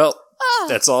 God. Well, Oh,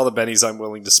 that's all the pennies I'm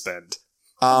willing to spend.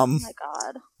 oh my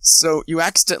God. So you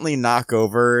accidentally knock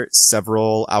over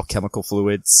several alchemical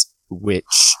fluids,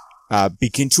 which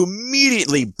begin to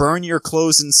immediately burn your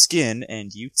clothes and skin,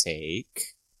 and you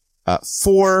take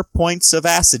 4 points of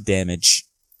acid damage.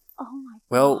 Oh my God.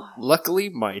 Well, luckily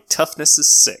my toughness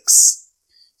is 6.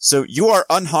 So you are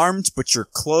unharmed, but your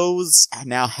clothes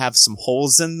now have some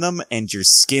holes in them, and your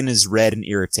skin is red and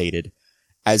irritated.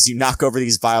 As you knock over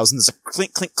these vials, and there's a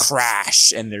clink, clink,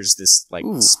 crash, and there's this,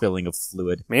 Ooh. spilling of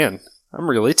fluid. Man, I'm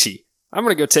real itchy. I'm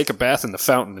gonna go take a bath in the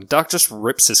fountain, and Doc just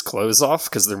rips his clothes off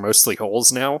because they're mostly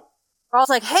holes now. Rawl's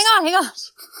like, hang on.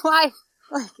 Why?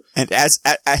 And as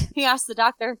He asked the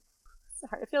doctor.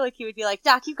 Sorry, I feel like he would be like,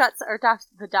 Doc,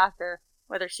 the doctor,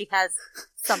 whether she has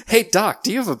something. Hey, Doc,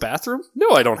 do you have a bathroom? No,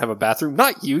 I don't have a bathroom.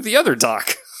 Not you, the other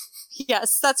Doc.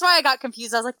 Yes, that's why I got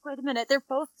confused. I was like, wait a minute, they're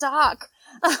both Doc.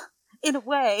 In a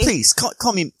way. please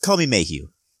call me Mayhew.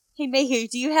 Hey, Mayhew,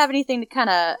 do you have anything to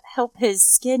kind of help his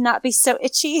skin not be so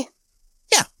itchy?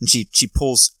 Yeah. And she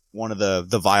pulls one of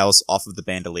the vials off of the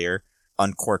bandolier,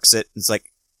 uncorks it, and is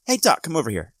like, "Hey, Doc, come over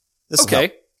here." This will help."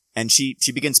 Okay. And she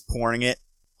begins pouring it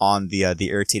on the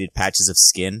irritated patches of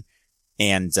skin,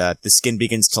 and the skin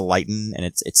begins to lighten, and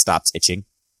it stops itching,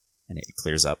 and it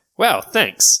clears up. Wow,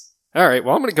 thanks. Alright,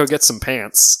 well, I'm gonna go get some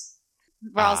pants.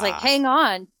 Rawl's like, hang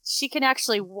on. She can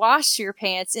actually wash your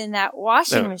pants in that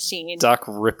washing machine. Doc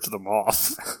ripped them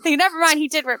off. Never mind, he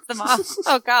did rip them off.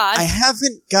 Oh, God. I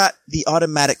haven't got the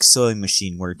automatic sewing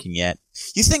machine working yet.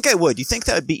 You think I would? You think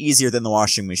that would be easier than the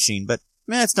washing machine, but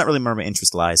it's not really where my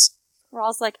interest lies.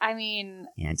 Rawl's like, And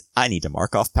I need to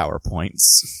mark off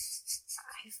PowerPoints.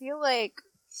 I feel like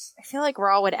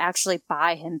Rawl would actually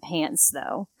buy him pants,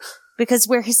 though. Because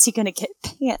where is he going to get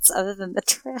pants other than the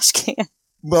trash can?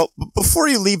 Well, before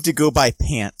you leave to go buy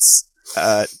pants,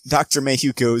 Dr.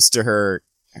 Mayhew goes to her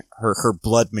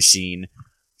blood machine.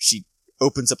 She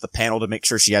opens up the panel to make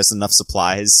sure she has enough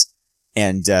supplies,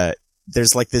 and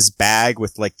there's this bag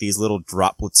with these little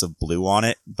droplets of blue on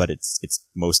it, but it's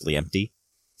mostly empty.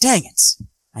 Dang it!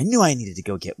 I knew I needed to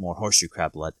go get more horseshoe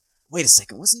crab blood. Wait a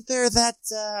second, wasn't there that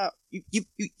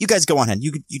you guys go on ahead.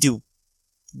 You do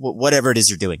whatever it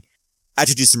is you're doing. I have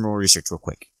to do some more research real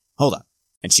quick. Hold on.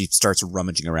 And she starts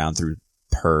rummaging around through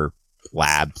her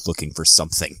lab looking for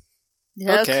something.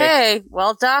 Okay.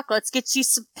 Well, Doc, let's get you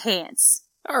some pants.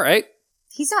 Alright.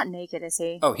 He's not naked, is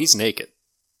he? Oh, he's naked.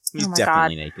 He's Oh my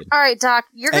definitely God. naked. All right, Doc,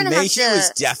 you're And going to have Mayhew to...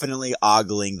 is definitely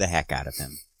ogling the heck out of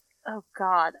him. Oh,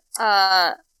 God.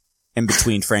 In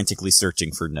between frantically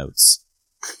searching for notes.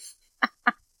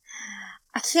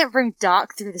 I can't bring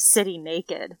Doc through the city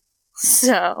naked.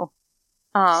 So,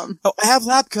 Oh, I have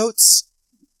lab coats.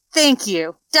 thank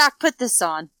you. Doc, put this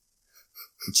on.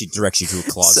 And she directs you to a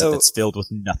closet So- that's filled with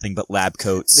nothing but lab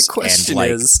coats. The question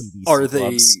and, is, PVC are they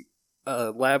gloves.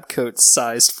 lab coats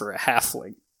sized for a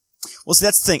halfling? Well, see,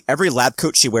 that's the thing. Every lab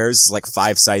coat she wears is like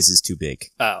 5 sizes too big.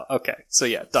 Oh, okay. So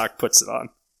yeah, Doc puts it on.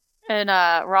 And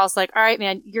Rawls like, all right,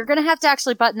 man, you're gonna have to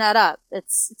actually button that up.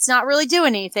 It's not really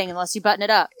doing anything unless you button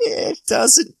it up. It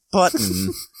doesn't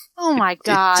button. Oh my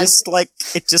god.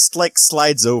 It just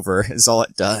slides over is all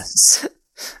it does.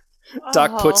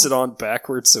 Doc Oh. puts it on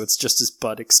backwards, so it's just his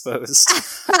butt exposed.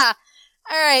 All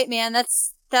right, man,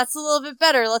 that's a little bit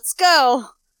better. Let's go.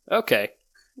 Okay.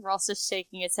 Rawls is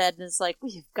shaking his head and is like,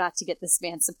 we've got to get this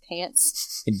man some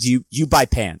pants. And you buy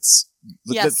pants.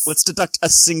 Yes. Let's deduct a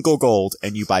single gold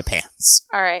and you buy pants.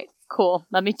 All right, cool.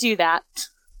 Let me do that.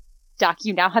 Doc,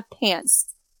 you now have pants.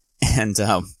 And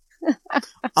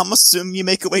I'm assuming you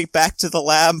make a way back to the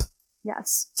lab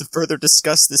Yes. to further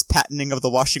discuss this patenting of the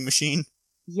washing machine.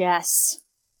 Yes.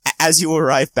 As you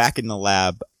arrive back in the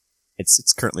lab,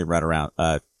 it's currently right around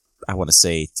I want to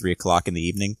say 3:00 in the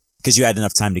evening because you had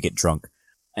enough time to get drunk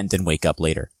and then wake up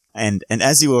later. And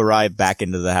as you arrive back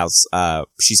into the house,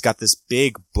 she's got this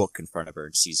big book in front of her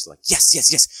and she's like,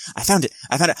 yes, I found it.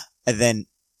 And then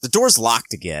the door's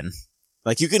locked again.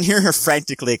 Like you can hear her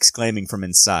frantically exclaiming from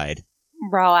inside.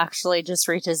 Raw actually just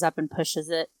reaches up and pushes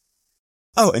it.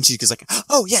 Oh, and she goes like,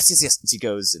 oh, yes. And she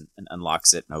goes and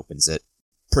unlocks it and opens it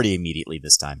pretty immediately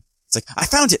this time. It's like, I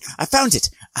found it.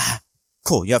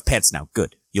 Cool. You have pants now.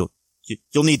 Good. You'll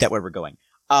need that where we're going.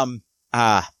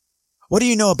 What do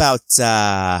you know about,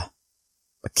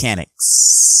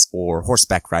 mechanics or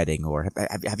horseback riding or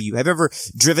have you ever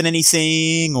driven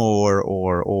anything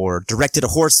or directed a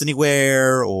horse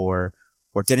anywhere or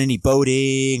did any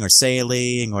boating or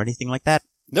sailing or anything like that?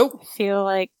 Nope. I feel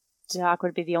like Doc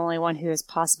would be the only one who has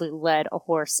possibly led a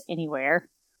horse anywhere.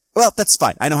 Well, that's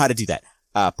fine. I know how to do that.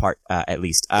 At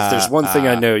least. If there's one thing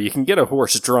I know, you can get a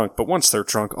horse drunk, but once they're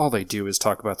drunk, all they do is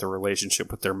talk about their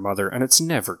relationship with their mother, and it's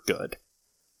never good.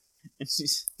 And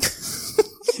she's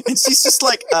just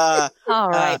like, All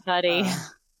right, buddy.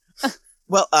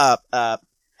 well,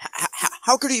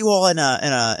 how good are you all in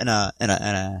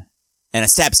a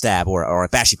stab or a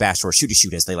bashy bash or a shooty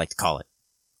shoot as they like to call it?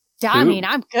 I mean,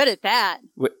 I'm good at that.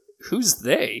 Who's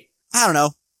they? I don't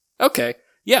know. Okay.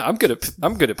 Yeah, I'm good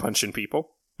at punching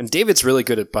people. And David's really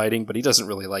good at biting, but he doesn't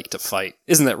really like to fight.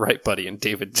 Isn't that right, buddy? And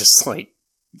David just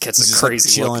gets He's a just, crazy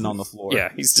chilling look. on the floor.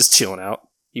 Yeah, he's just chilling out.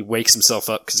 He wakes himself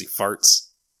up because he farts.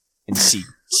 And she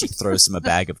throws him a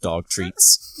bag of dog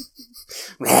treats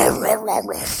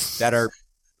that are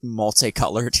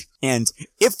multicolored. And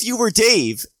if you were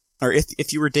Dave, or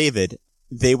if you were David,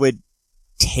 they would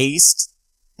taste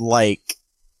like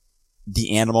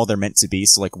the animal they're meant to be.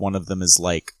 So like one of them is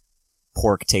like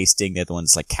pork tasting, the other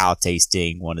one's like cow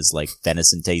tasting, one is like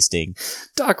venison tasting.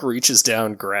 Doc reaches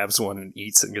down, grabs one, and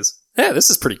eats it and goes, yeah, this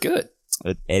is pretty good.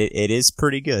 It is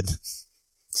pretty good.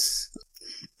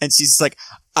 And she's like,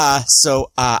 I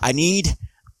need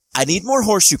more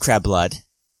horseshoe crab blood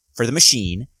for the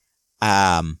machine.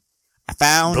 I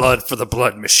found Blood for the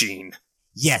blood machine.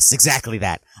 Yes, exactly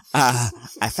that.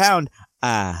 I found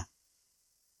a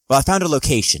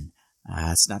location.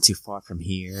 It's not too far from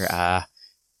here.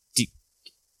 Do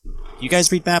you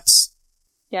guys read maps?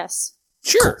 Yes.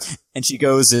 Sure. And she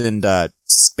goes and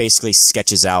basically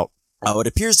sketches out what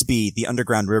appears to be the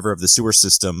underground river of the sewer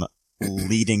system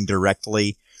leading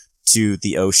directly to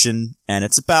the ocean, and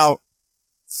it's about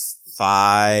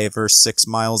 5 or 6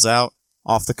 miles out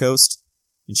off the coast.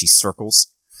 And she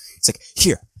circles. It's like,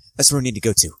 here, that's where we need to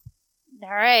go to. All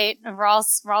right. And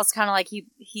Rawls kind of like,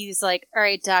 he's like, all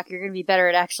right, Doc, you're going to be better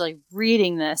at actually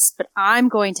reading this, but I'm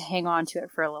going to hang on to it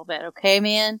for a little bit. Okay,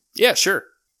 man? Yeah, sure.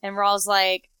 And Raw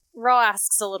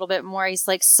asks a little bit more. He's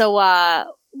like, so,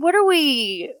 what are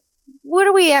we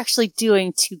actually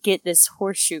doing to get this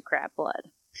horseshoe crab blood?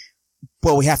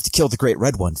 Well, we have to kill the great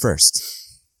red one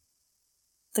first.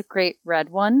 The great red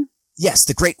one? Yes,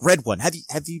 the great red one. Have you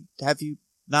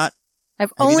not? I've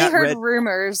Have you only not heard read-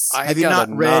 rumors. I Have you got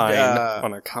not a read, 9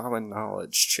 on a common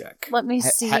knowledge check. Let me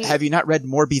see. Have you not read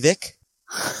Moby Vic?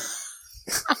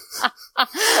 I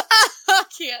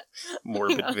can't.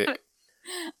 Morbid Hang on. Vic.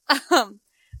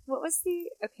 What was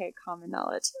common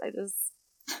knowledge?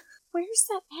 Where's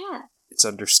that at? It's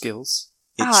under skills.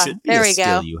 It should be there a we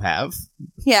skill go. you have.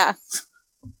 Yeah.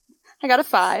 I got a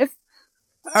 5.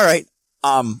 All right.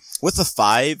 With a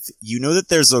 5, you know that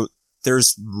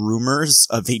there's rumors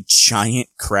of a giant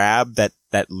crab that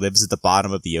lives at the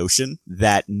bottom of the ocean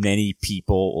that many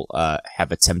people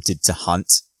have attempted to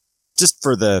hunt just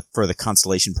for the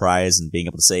consolation prize and being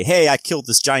able to say, "Hey, I killed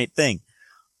this giant thing."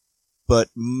 But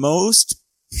most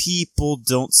people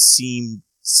don't seem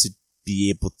to be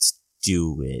able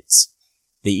do it.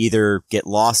 They either get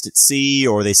lost at sea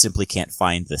or they simply can't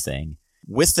find the thing.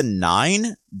 With the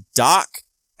 9, Doc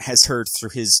has heard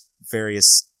through his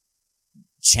various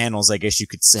channels, I guess you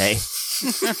could say.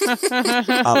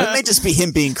 It may just be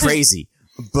him being crazy,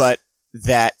 but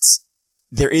that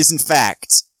there is in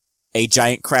fact a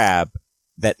giant crab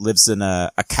that lives in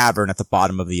a cavern at the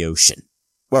bottom of the ocean.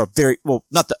 Well,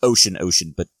 not the ocean,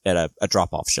 but at a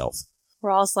drop-off shelf.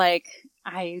 Rawls like,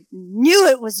 I knew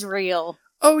it was real.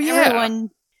 Oh, yeah. Everyone,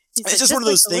 it's just one of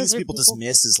those things people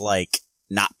dismiss as, like,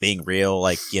 not being real,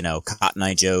 like, you know, Cotton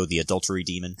Eye Joe, the adultery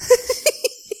demon.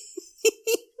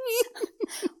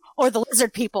 Or the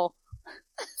lizard people.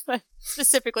 But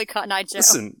specifically Cotton Eye Joe.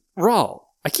 Listen, Rawl,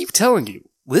 I keep telling you,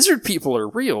 lizard people are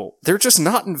real. They're just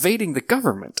not invading the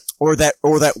government. Or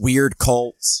that weird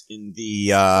cult in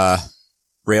the,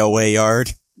 railway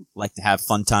yard. Like to have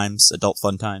fun times, adult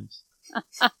fun times.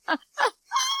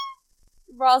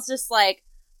 Rawls just like,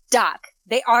 Doc,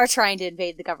 they are trying to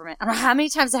invade the government. I don't know how many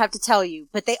times I have to tell you,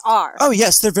 but they are. Oh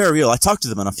yes, they're very real. I talked to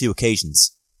them on a few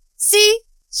occasions. See?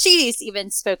 Sheedy's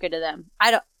even spoken to them. I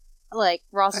don't, like,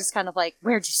 Rawls is kind of like,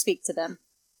 where'd you speak to them?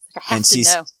 Like, I have to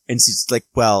know. And she's like,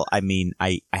 well, I mean,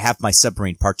 I have my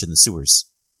submarine parked in the sewers.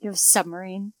 You have a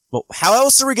submarine? Well, how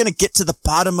else are we gonna get to the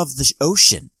bottom of the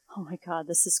ocean? Oh my god,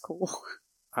 this is cool.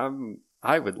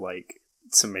 I would like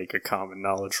to make a common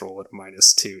knowledge roll at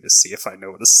 -2 to see if I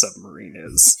know what a submarine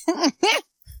is.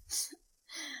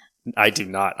 I do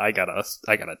not. I got a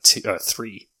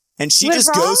 3. And she Wait, just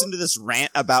wrong? goes into this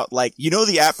rant about, like, you know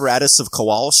the apparatus of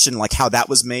Kowalsh and, like, how that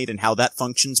was made and how that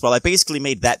functions? Well, I basically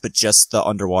made that, but just the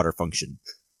underwater function.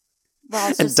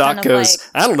 Rawls And just Doc kind of goes, like,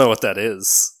 I don't know what that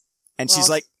is. And she's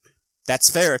like, that's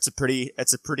fair. It's a pretty,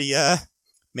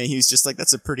 Mayhew's just like,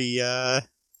 that's a pretty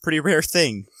rare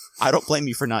thing. I don't blame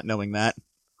you for not knowing that.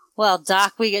 well,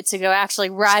 Doc, we get to go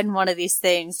actually ride in one of these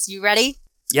things. You ready?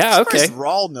 Yeah, okay.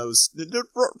 Rawl knows.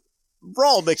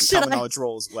 Rawl makes a common knowledge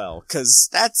roll as well, because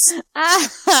that's...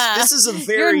 This is a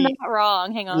very... You're not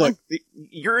wrong. Hang on. Look,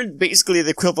 you're basically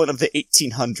the equivalent of the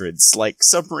 1800s. Like,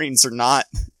 submarines are not...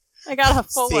 I got a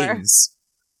 4. things.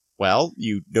 Well,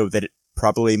 you know that it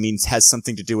probably has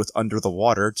something to do with under the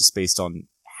water, just based on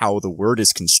how the word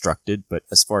is constructed, but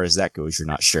as far as that goes, you're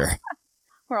not sure.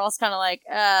 We're all kind of like,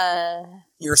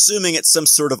 You're assuming it's some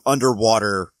sort of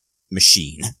underwater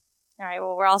machine. All right,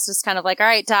 well, we're also just kind of like, all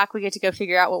right, Doc, we get to go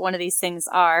figure out what one of these things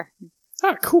are.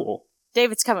 Ah, cool.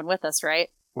 David's coming with us, right?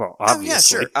 Well,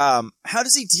 obviously. Oh, yeah, sure. How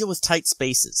does he deal with tight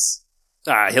spaces?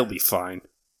 He'll be fine.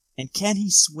 And can he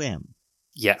swim?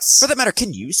 Yes. For that matter,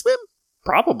 can you swim?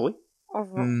 Probably.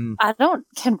 Can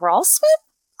Rawl swim?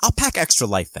 I'll pack extra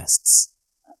life vests.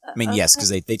 I mean, yes, because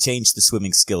they changed the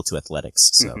swimming skill to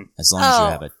athletics, so as long as you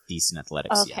have a decent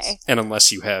athletics, yes. And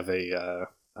unless you have a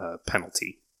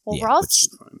penalty. Well, Yeah,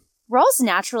 Rawl's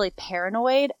naturally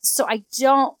paranoid, so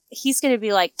he's going to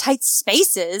be like, tight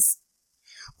spaces.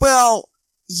 Well,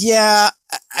 yeah,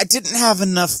 I didn't have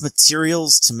enough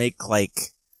materials to make,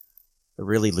 like, a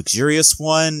really luxurious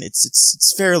one.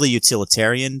 It's fairly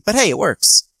utilitarian, but hey, it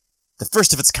works. The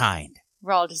first of its kind.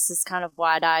 Rawl just is kind of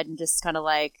wide-eyed and just kind of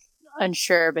like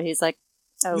unsure, but he's like,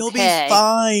 okay. You'll be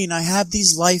fine. I have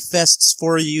these life vests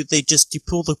for you. You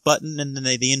pull the button and then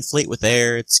they inflate with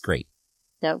air. It's great.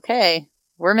 Okay.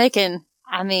 Are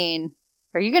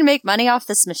you going to make money off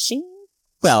this machine?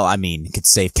 Well, I mean, it could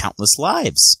save countless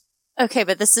lives. Okay,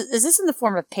 but is this in the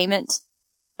form of payment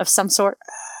of some sort?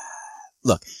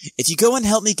 Look, if you go and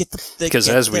help me get the... Because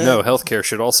as we know, healthcare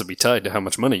should also be tied to how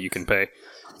much money you can pay.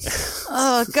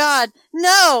 Oh, God.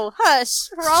 No! Hush!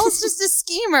 Rawl's just a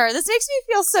schemer. This makes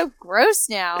me feel so gross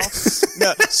now.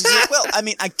 No, she's like, well, I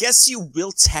mean, I guess you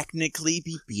will technically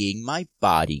be being my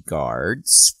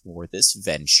bodyguards for this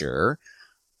venture.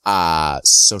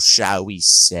 So shall we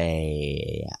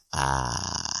say,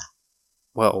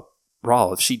 Well,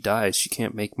 Rawl, if she dies, she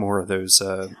can't make more of those,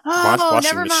 washing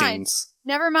never mind. machines.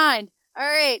 Never mind. All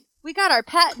right. We got our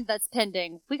patent that's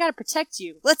pending. We got to protect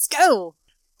you. Let's go.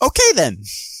 okay then.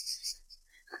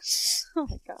 Oh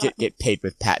my God. Get paid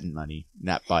with patent money,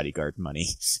 not bodyguard money.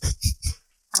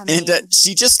 I mean, And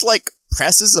she just, like,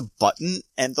 presses a button,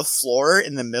 and the floor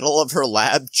in the middle of her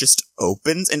lab just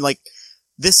opens, and, like,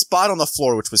 this spot on the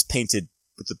floor, which was painted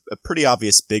with a pretty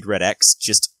obvious big red X,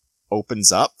 just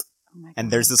opens up, oh my and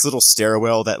God. there's this little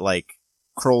stairwell that, like,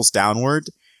 curls downward,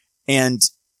 and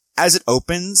as it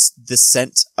opens, the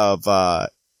scent of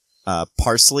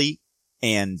parsley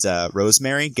and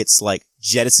rosemary gets, like,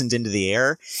 jettisoned into the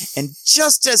air, and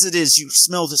just as it is, you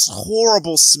smell this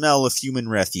horrible smell of human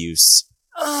refuse.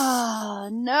 Oh,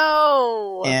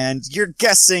 no. And you're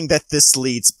guessing that this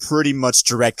leads pretty much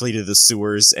directly to the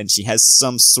sewers, and she has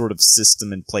some sort of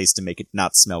system in place to make it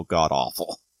not smell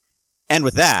god-awful. And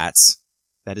with that,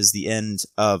 that is the end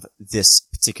of this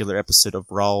particular episode of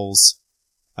Rawl's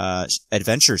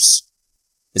Adventures.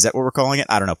 Is that what we're calling it?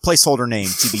 I don't know. Placeholder name,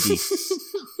 TBD.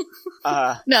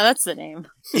 No, that's the name.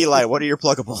 Eli, what are your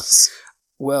pluggables?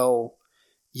 Well,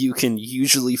 you can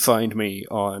usually find me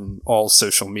on all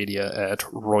social media at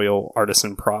Royal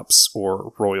Artisan Props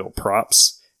or Royal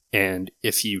Props. And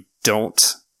if you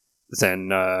don't,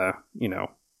 then,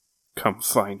 come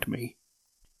find me.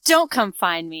 Don't come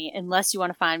find me unless you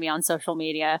want to find me on social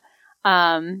media.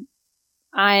 I'm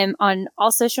on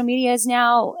all social medias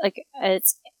now. Like,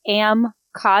 it's Am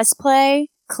Cosplay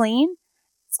Clean.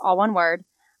 It's all one word.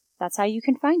 That's how you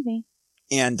can find me.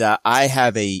 And I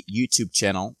have a YouTube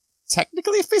channel,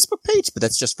 technically a Facebook page, but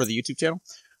that's just for the YouTube channel,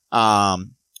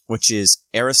 which is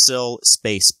Erasyl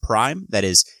space Prime. That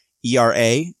is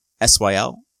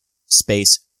ERASYL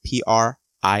space PRIME,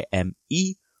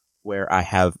 where I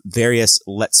have various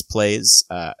Let's Plays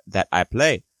that I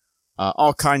play.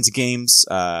 All kinds of games,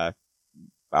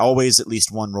 always at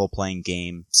least one role-playing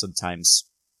game, sometimes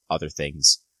other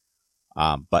things.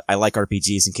 But I like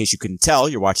RPGs. In case you couldn't tell,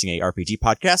 you're watching a RPG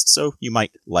podcast, so you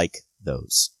might like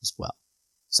those as well.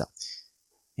 So,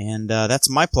 and that's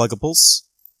my pluggables.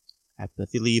 I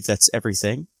believe that's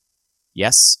everything.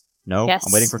 Yes? No? Yes.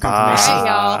 I'm waiting for confirmation. Bye,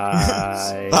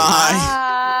 y'all. Bye.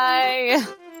 Bye.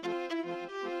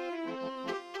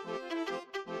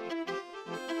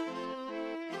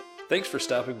 Thanks for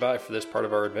stopping by for this part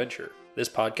of our adventure. This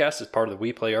podcast is part of the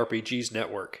We Play RPGs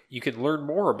network. You can learn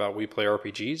more about We Play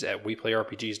RPGs at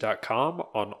WePlayRPGs.com,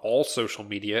 on all social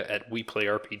media at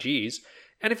WePlayRPGs,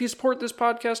 and if you support this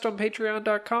podcast on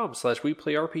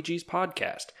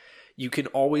Patreon.com/WePlayRPGspodcast. You can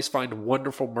always find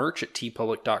wonderful merch at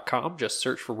tpublic.com. Just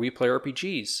search for We Play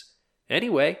RPGs.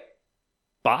 Anyway,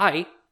 bye.